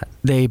attention to that.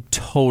 They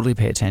totally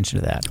pay attention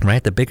to that.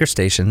 Right. The bigger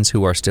stations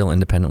who are still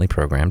independently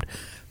programmed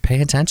pay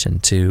attention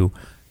to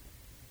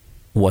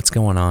what's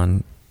going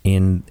on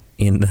in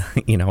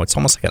it's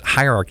almost like a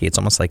hierarchy. It's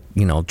almost like,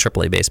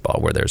 AAA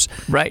baseball where there's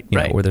where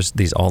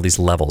there's all these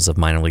levels of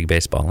minor league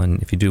baseball.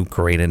 And if you do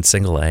great in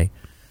single A,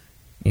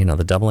 the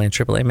AA and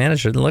AAA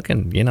manager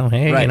looking,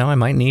 hey, right. I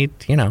might need,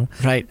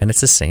 Right. And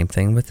it's the same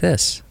thing with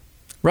this.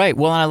 Right.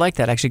 Well, and I like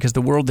that actually, because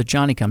the world that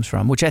Johnny comes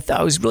from, which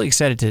I was really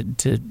excited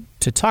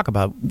to talk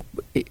about,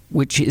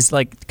 which is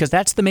like, because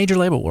that's the major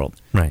label world.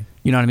 Right.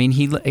 You know what I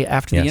mean?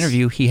 After the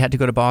interview, he had to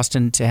go to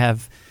Boston to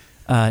have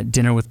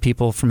dinner with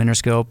people from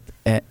Interscope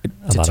to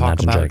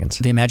talk about Dragons.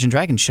 The Imagine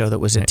Dragons show that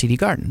was at TD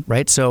Garden.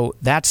 Right. So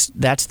that's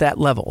that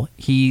level.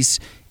 He's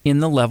in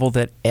the level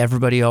that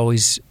everybody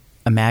always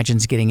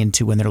imagines getting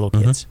into when they're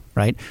little kids.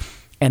 Right.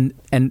 And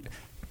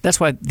that's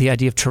why the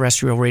idea of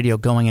terrestrial radio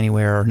going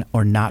anywhere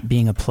or not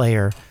being a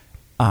player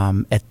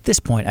at this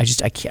point, I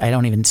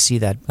don't even see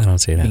that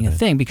being a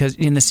thing, because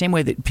in the same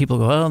way that people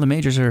go, oh, the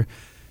majors are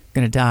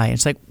going to die.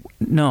 It's like,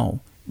 no,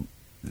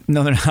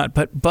 they're not.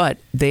 But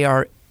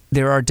there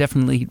are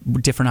definitely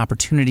different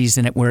opportunities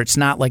in it where it's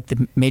not like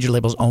the major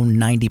labels own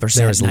 90%.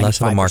 There's less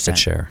of a market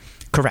share.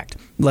 Correct.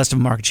 Less of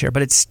a market share.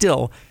 But it's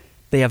still,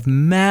 they have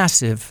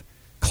massive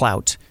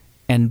clout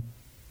and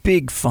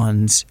big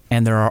funds,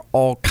 and there are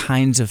all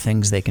kinds of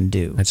things they can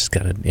do. I just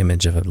got an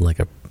image of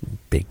a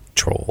big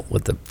troll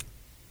with the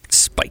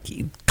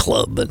spiky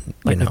club,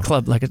 and the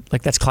club,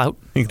 like that's clout.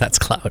 That's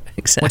clout,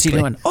 exactly. What's he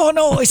doing? Oh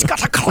no, he's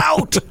got a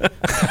clout!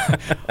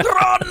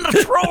 Run,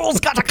 the troll's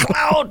got a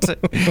clout!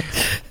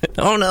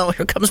 Oh no,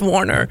 here comes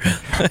Warner.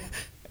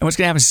 And what's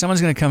going to happen is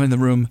someone's going to come in the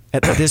room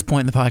at this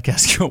point in the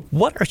podcast and go,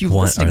 what are you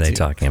listening to? What are they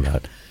talking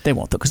about? They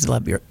won't, though, because they'll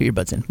have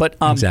earbuds in. But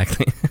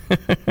exactly.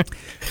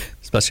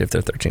 Especially if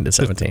they're 13 to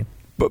 17.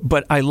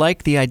 But I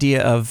like the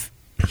idea of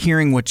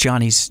hearing what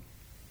Johnny's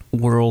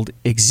world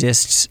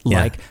exists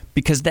like,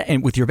 because that,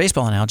 and with your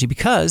baseball analogy,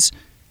 because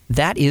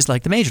that is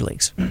like the major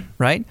leagues,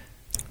 right?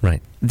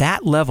 Right.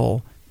 That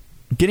level,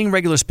 getting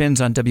regular spins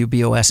on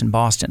WBOS in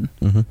Boston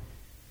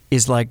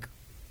is like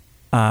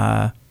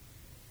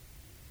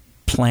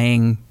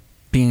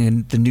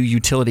being the new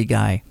utility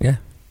guy. Yeah.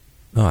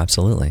 Oh,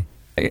 absolutely.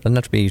 It doesn't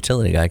have to be a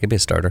utility guy. It could be a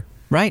starter.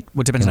 Right.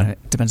 Well, it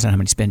depends on how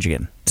many spins you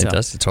get. So. It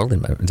does. It totally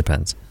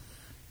depends.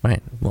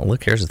 Right. Well,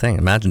 look, here's the thing.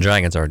 Imagine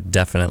Dragons are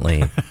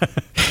definitely...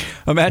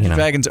 Imagine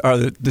Dragons are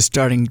the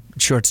starting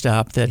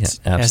shortstop that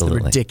has the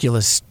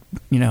ridiculous,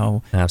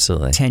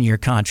 absolutely 10-year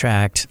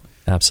contract.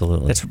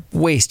 Absolutely. That's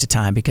waste of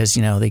time, because,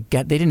 they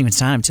didn't even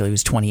sign him until he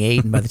was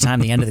 28, and by the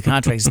time the end of the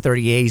contract is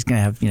 38, he's going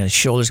to have, his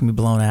shoulders going to be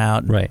blown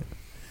out. Right.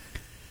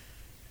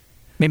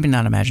 Maybe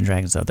not Imagine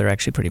Dragons, though. They're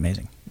actually pretty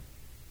amazing.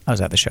 I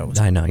was at the show.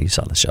 I know, you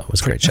saw the show. It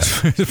was a great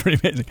show. It was pretty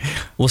amazing.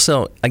 Well,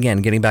 so,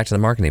 again, getting back to the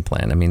marketing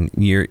plan, I mean,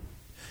 you're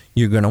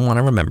going to want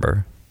to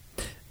remember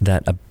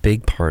that a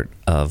big part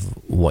of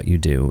what you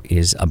do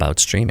is about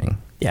streaming.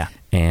 Yeah.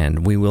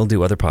 And we will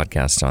do other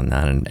podcasts on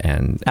that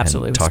and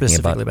absolutely, and talking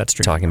about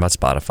streaming. Talking about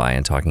Spotify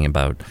and talking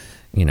about,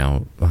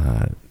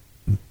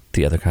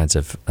 the other kinds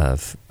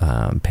of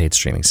paid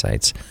streaming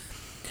sites.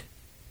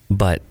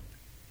 But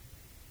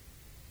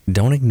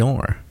don't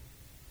ignore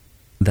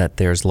that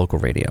there's local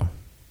radio.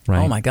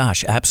 Right? Oh my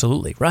gosh,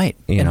 absolutely. Right.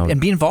 And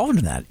be involved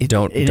in that in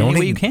any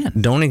way you can.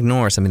 Don't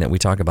ignore something that we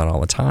talk about all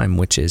the time,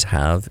 which is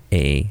have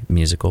a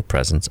musical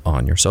presence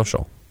on your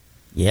social.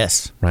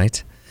 Yes.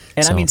 Right?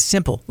 And I mean,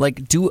 simple.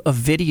 Like, do a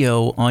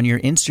video on your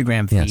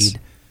Instagram feed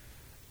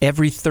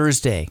every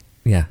Thursday.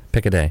 Yeah,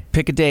 pick a day.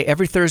 Pick a day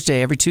every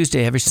Thursday, every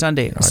Tuesday, every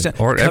Sunday.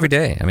 Or every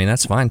day. I mean,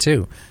 that's fine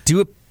too.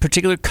 Do a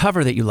particular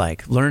cover that you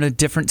like. Learn a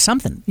different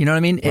something. You know what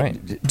I mean?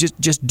 Right.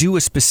 Just do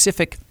a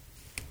specific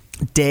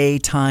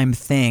daytime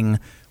thing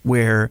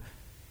where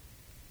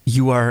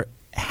you are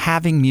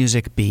having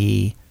music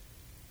be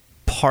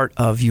part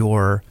of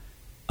your,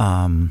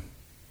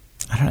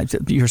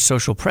 your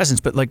social presence,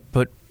 but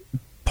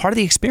part of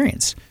the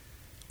experience,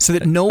 so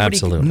that nobody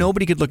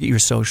could look at your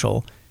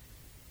social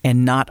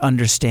and not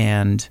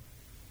understand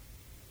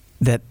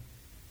that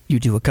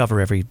you do a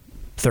cover every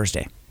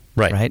Thursday.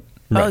 Right. Right.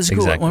 Oh, this is cool.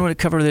 Exactly. I wonder what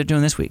cover they're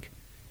doing this week.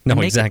 No,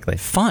 exactly. Make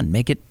it fun.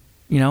 Make it,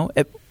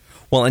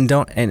 well,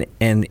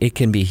 and it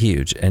can be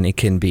huge, and it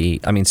can be.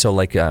 I mean, so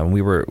like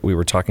we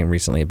were talking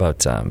recently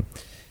about,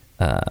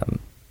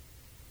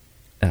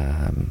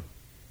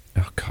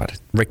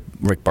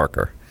 Rick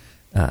Barker,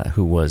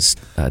 who was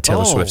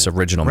Taylor Swift's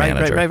original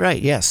manager.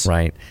 Right. Yes.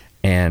 Right,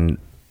 and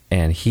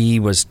he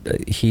was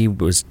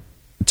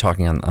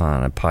talking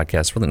on a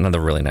podcast, another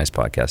really nice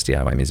podcast,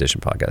 DIY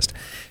Musician podcast,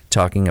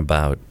 talking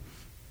about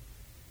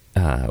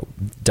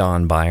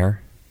Dawn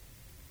Beyer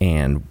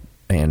and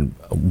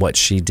what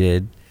she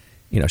did.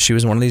 She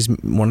was one of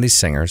these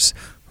singers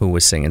who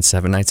was singing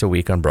 7 nights a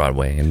week on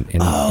Broadway in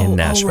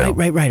Nashville. Oh,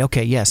 right.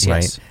 Okay, yes.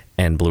 Right,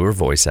 and blew her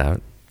voice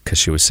out because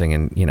she was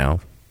singing,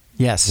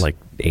 yes, like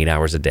 8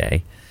 hours a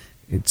day,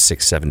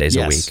 6-7 days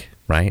a week,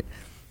 right?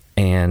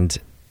 And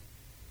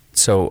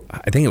so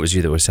I think it was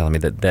you that was telling me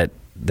that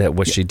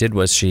what she did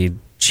was she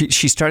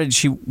started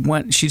doing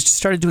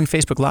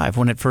Facebook Live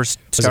when it first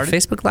started.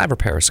 Was it Facebook Live or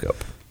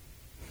Periscope?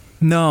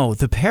 No,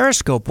 the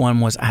Periscope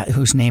one was,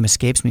 whose name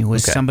escapes me,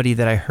 was somebody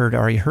that I heard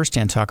Ari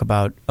Herstand talk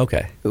about.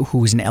 Okay. Who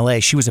was in LA.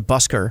 She was a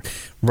busker.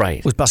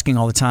 Right. Was busking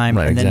all the time,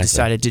 and then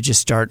decided to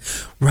just start.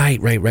 Right.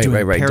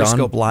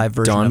 Periscope Live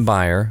version. Dawn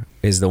Beyer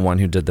is the one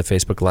who did the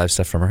Facebook Live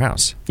stuff from her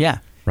house. Yeah.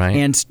 right?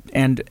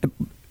 And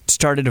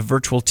started a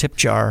virtual tip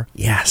jar.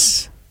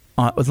 Yes.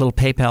 With a little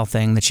PayPal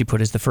thing that she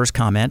put as the first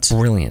comment.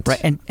 Brilliant.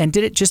 Right, and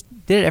did it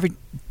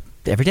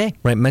every day.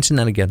 Right. Mention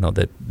that again, though,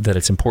 that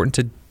it's important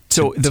to.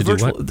 So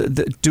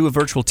do a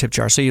virtual tip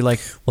jar. So you Well,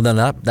 then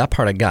that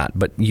part I got,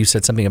 but you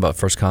said something about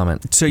first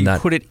comment. So you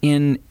put it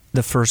in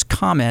the first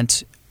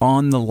comment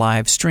on the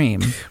live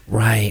stream.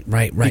 Right.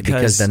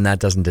 Because then that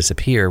doesn't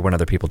disappear when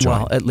other people join.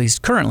 Well, at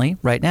least currently,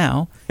 right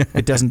now,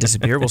 it doesn't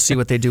disappear. We'll see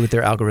what they do with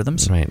their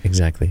algorithms. Right.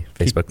 Exactly.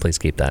 Facebook, please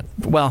keep that.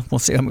 Well, we'll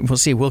see. We'll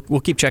see.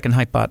 We'll keep checking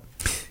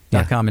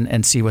Hypebot.com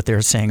and see what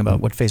they're saying about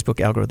what Facebook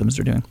algorithms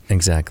are doing.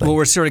 Exactly. Well,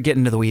 we're sort of getting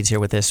into the weeds here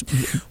with this.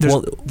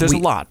 There's a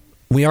lot.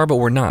 We are, but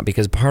we're not,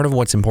 because part of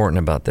what's important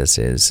about this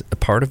is a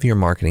part of your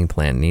marketing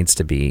plan needs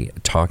to be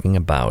talking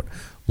about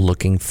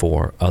looking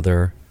for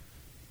other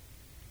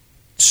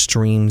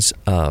streams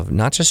of,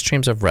 not just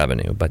streams of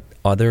revenue, but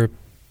other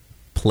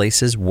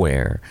places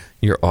where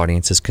your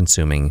audience is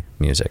consuming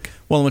music.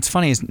 Well, what's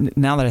funny is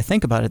now that I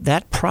think about it,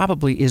 that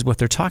probably is what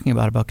they're talking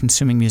about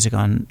consuming music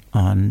on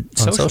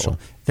social.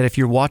 That if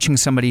you're watching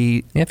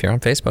somebody... Yeah, if you're on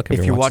Facebook.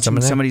 If you're watching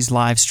somebody's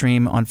live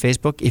stream on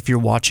Facebook, if you're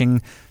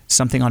watching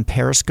something on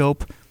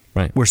Periscope...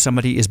 Right. Where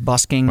somebody is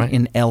busking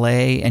in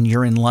LA and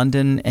you're in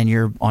London and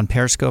you're on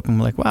Periscope and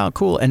we're like, wow,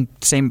 cool. And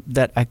same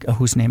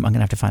whose name, I'm going to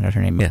have to find out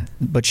her name. Yeah.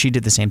 But she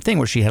did the same thing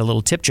where she had a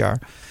little tip jar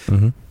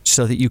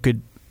so that you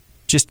could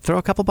just throw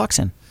a couple bucks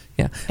in.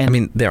 Yeah. And I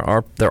mean, there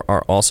are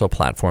also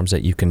platforms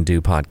that you can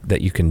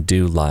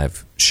do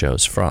live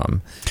shows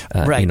from,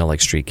 like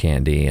Street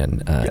Candy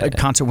and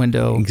Concert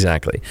Window.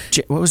 Exactly.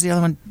 What was the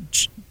other one?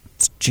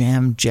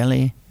 Jam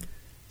Jelly?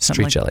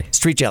 Street Jelly.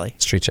 Street Jelly.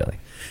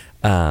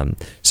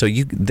 So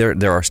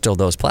there are still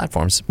those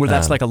platforms where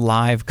that's like a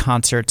live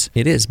concert.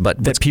 It is,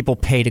 but that people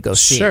pay to go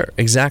see. Sure,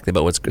 exactly.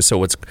 But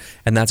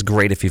and that's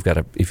great if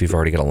you've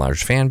already got a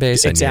large fan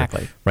base.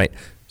 Exactly. Right.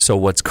 So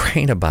what's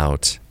great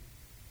about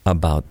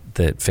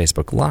the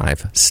Facebook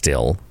Live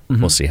still,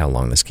 we'll see how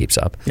long this keeps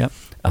up. Yep.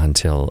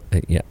 Until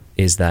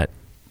is that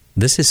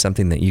this is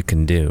something that you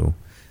can do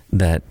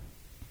that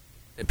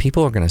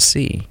people are going to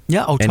see.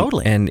 Yeah. Oh,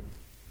 totally. And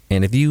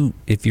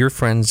if your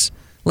friends.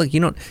 Look,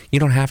 you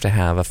don't have to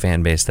have a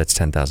fan base that's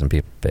 10,000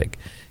 people big.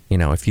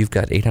 If you've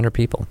got 800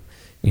 people,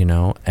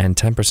 and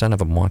 10% of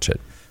them watch it.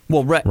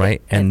 Well,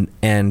 right, and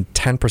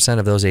 10%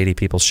 of those 80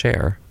 people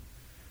share.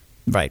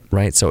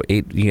 Right. So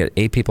you get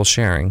 8 people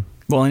sharing.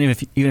 Well, and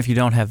even if you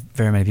don't have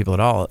very many people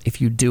at all,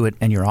 if you do it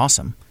and you're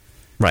awesome,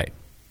 right,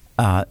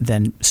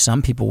 then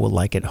some people will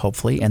like it,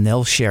 hopefully, and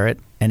they'll share it,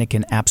 and it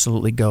can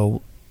absolutely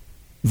go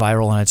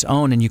viral on its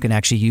own, and you can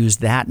actually use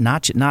that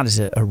not as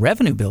a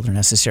revenue builder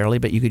necessarily,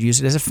 but you could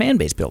use it as a fan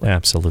base builder.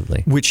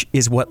 Absolutely. Which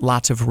is what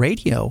lots of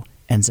radio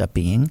ends up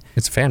being.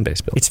 It's a fan base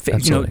builder.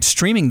 It's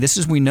streaming.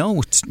 We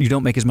know you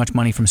don't make as much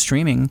money from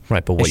streaming.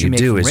 Right, but what you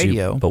do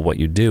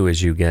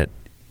is you get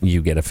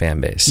a fan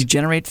base. You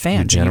generate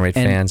fans. You generate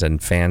fans,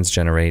 and fans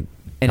generate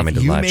coming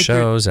to live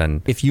shows.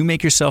 And if you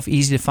make yourself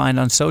easy to find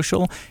on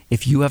social,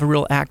 if you have a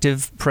real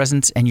active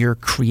presence and you're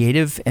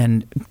creative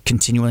and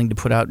continuing to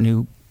put out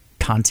new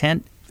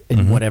content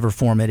in whatever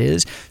form it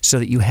is, so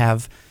that you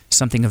have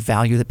something of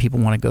value that people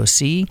want to go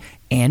see,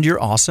 and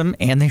you're awesome,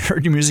 and they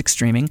heard your music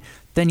streaming,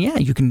 then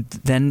you can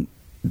then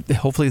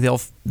hopefully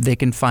they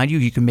can find you.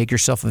 You can make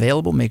yourself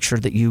available, make sure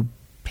that you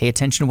pay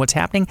attention to what's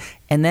happening,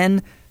 and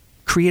then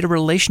create a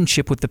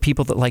relationship with the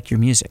people that like your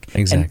music.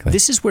 Exactly. And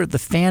this is where the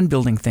fan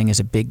building thing is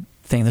a big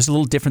thing. This is a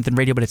little different than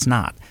radio, but it's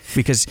not,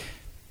 because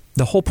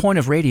the whole point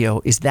of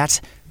radio is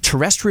that's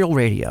terrestrial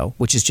radio,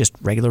 which is just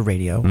regular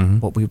radio,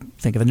 what we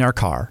think of in our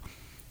car,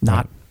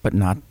 not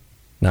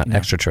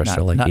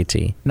extraterrestrial like ET.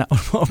 No,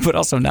 but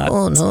also not.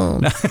 Oh no,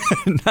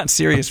 not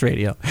serious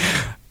radio.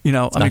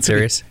 It's not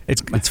serious.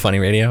 It's funny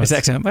radio. It's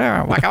excellent.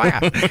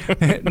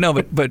 No,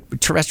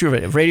 but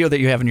terrestrial radio that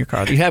you have in your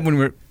car, that you had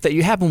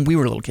when we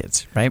were little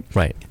kids, right?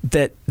 Right.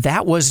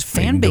 That was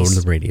fan base. Go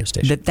to the radio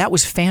station. That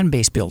was fan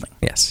base building.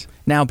 Yes.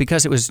 Now,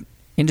 because it was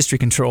industry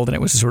controlled and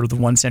it was sort of the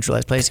one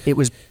centralized place, it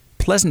was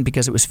pleasant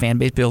because it was fan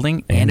base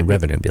building and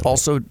revenue building.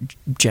 Also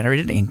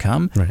generated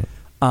income.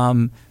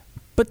 Right.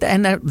 But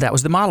that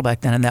was the model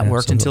back then, and that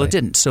worked until it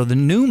didn't. So the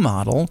new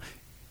model,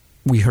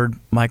 we heard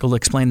Michael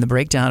explain the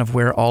breakdown of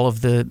where all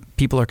of the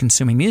people are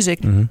consuming music.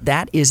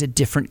 That is a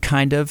different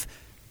kind of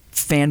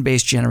fan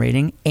base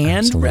generating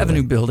and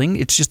revenue building.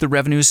 It's just the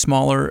revenue is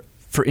smaller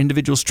for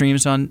individual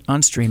streams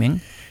on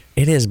streaming.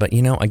 It is, but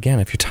again,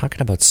 if you're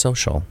talking about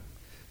social,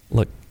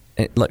 look,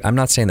 I'm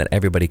not saying that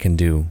everybody can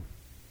do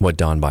what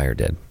Dawn Beyer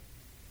did.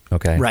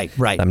 Okay? Right.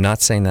 I'm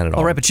not saying that at all.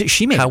 All right, but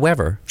she made.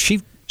 However,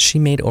 she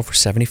made over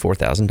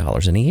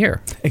 $74,000 in a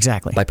year.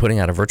 Exactly. By putting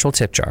out a virtual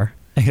tip jar.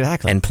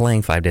 Exactly. And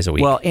playing 5 days a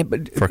week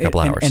for a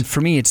couple hours. And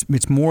for me,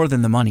 it's more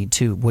than the money,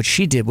 too. What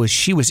she did was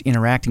she was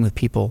interacting with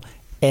people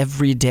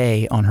every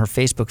day on her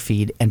Facebook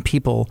feed, and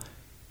people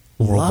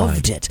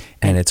loved it.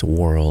 And it's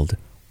worldwide.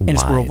 And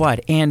it's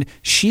worldwide. And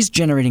she's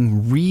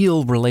generating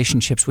real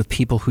relationships with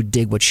people who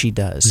dig what she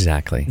does.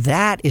 Exactly.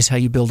 That is how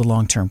you build a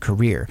long-term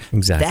career.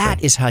 Exactly.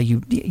 That is how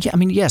you, I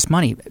mean, yes,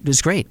 money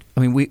is great.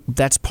 I mean,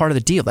 that's part of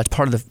the deal. That's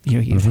part of the,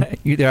 you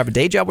either have a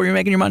day job where you're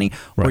making your money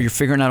or you're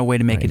figuring out a way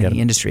to make it in the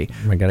industry.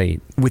 I got to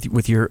eat.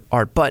 With your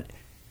art. But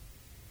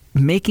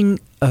making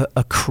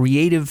a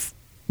creative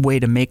way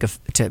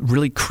to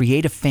really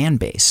create a fan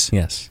base.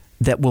 Yes.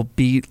 That will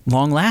be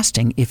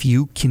long-lasting if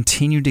you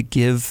continue to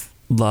give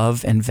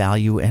love and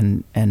value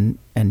and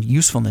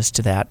usefulness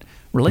to that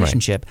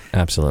relationship.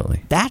 Right.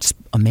 Absolutely. That's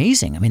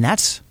amazing. I mean,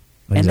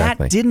 and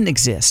that didn't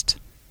exist.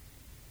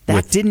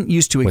 That didn't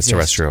used to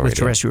exist with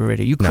terrestrial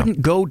radio. You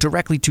couldn't go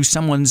directly to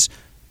someone's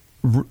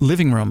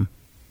living room,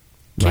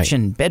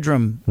 kitchen,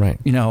 bedroom. Right.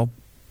 No,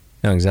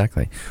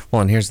 exactly.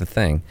 Well, and here's the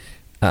thing.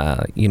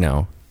 To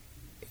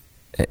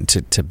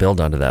build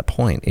onto that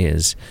point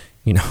is,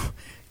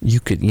 you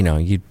could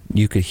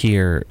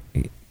hear,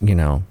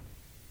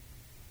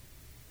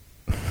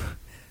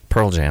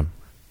 Pearl Jam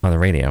on the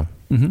radio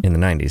in the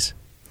 90s,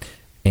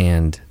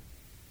 and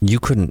you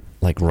couldn't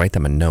write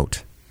them a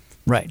note.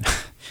 Right.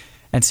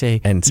 And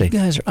say, you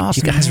guys are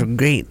awesome. You guys were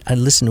great. I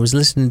was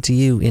listening to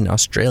you in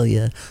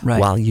Australia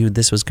while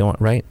this was going,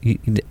 right?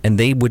 And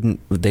they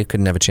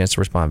couldn't have a chance to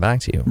respond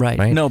back to you.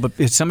 Right. No, but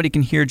if somebody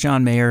can hear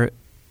John Mayer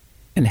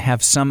and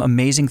have some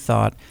amazing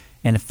thought,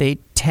 and if they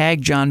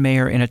tag John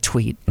Mayer in a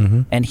tweet,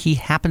 and he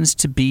happens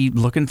to be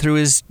looking through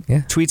his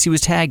tweets he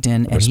was tagged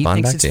in, and he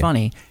thinks it's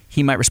funny,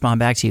 he might respond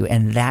back to you.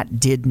 And that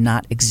did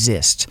not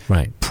exist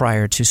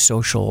prior to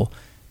social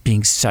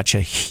being such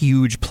a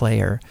huge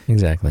player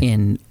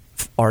in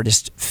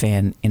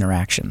artist-fan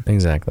interaction.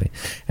 Exactly.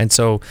 And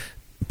so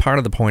part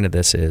of the point of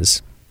this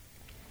is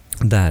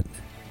that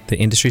the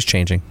industry's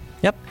changing.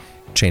 Yep.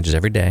 Changes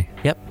every day.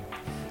 Yep.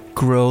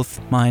 Growth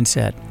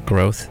mindset.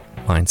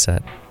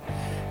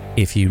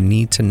 If you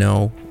need to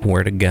know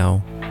where to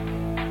go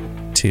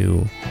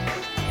to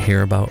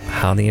hear about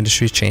how the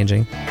industry is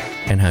changing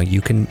and how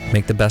you can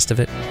make the best of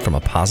it from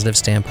a positive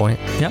standpoint.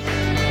 Yep.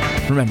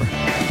 Remember,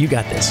 you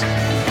got this.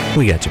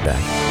 We got your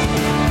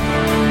back.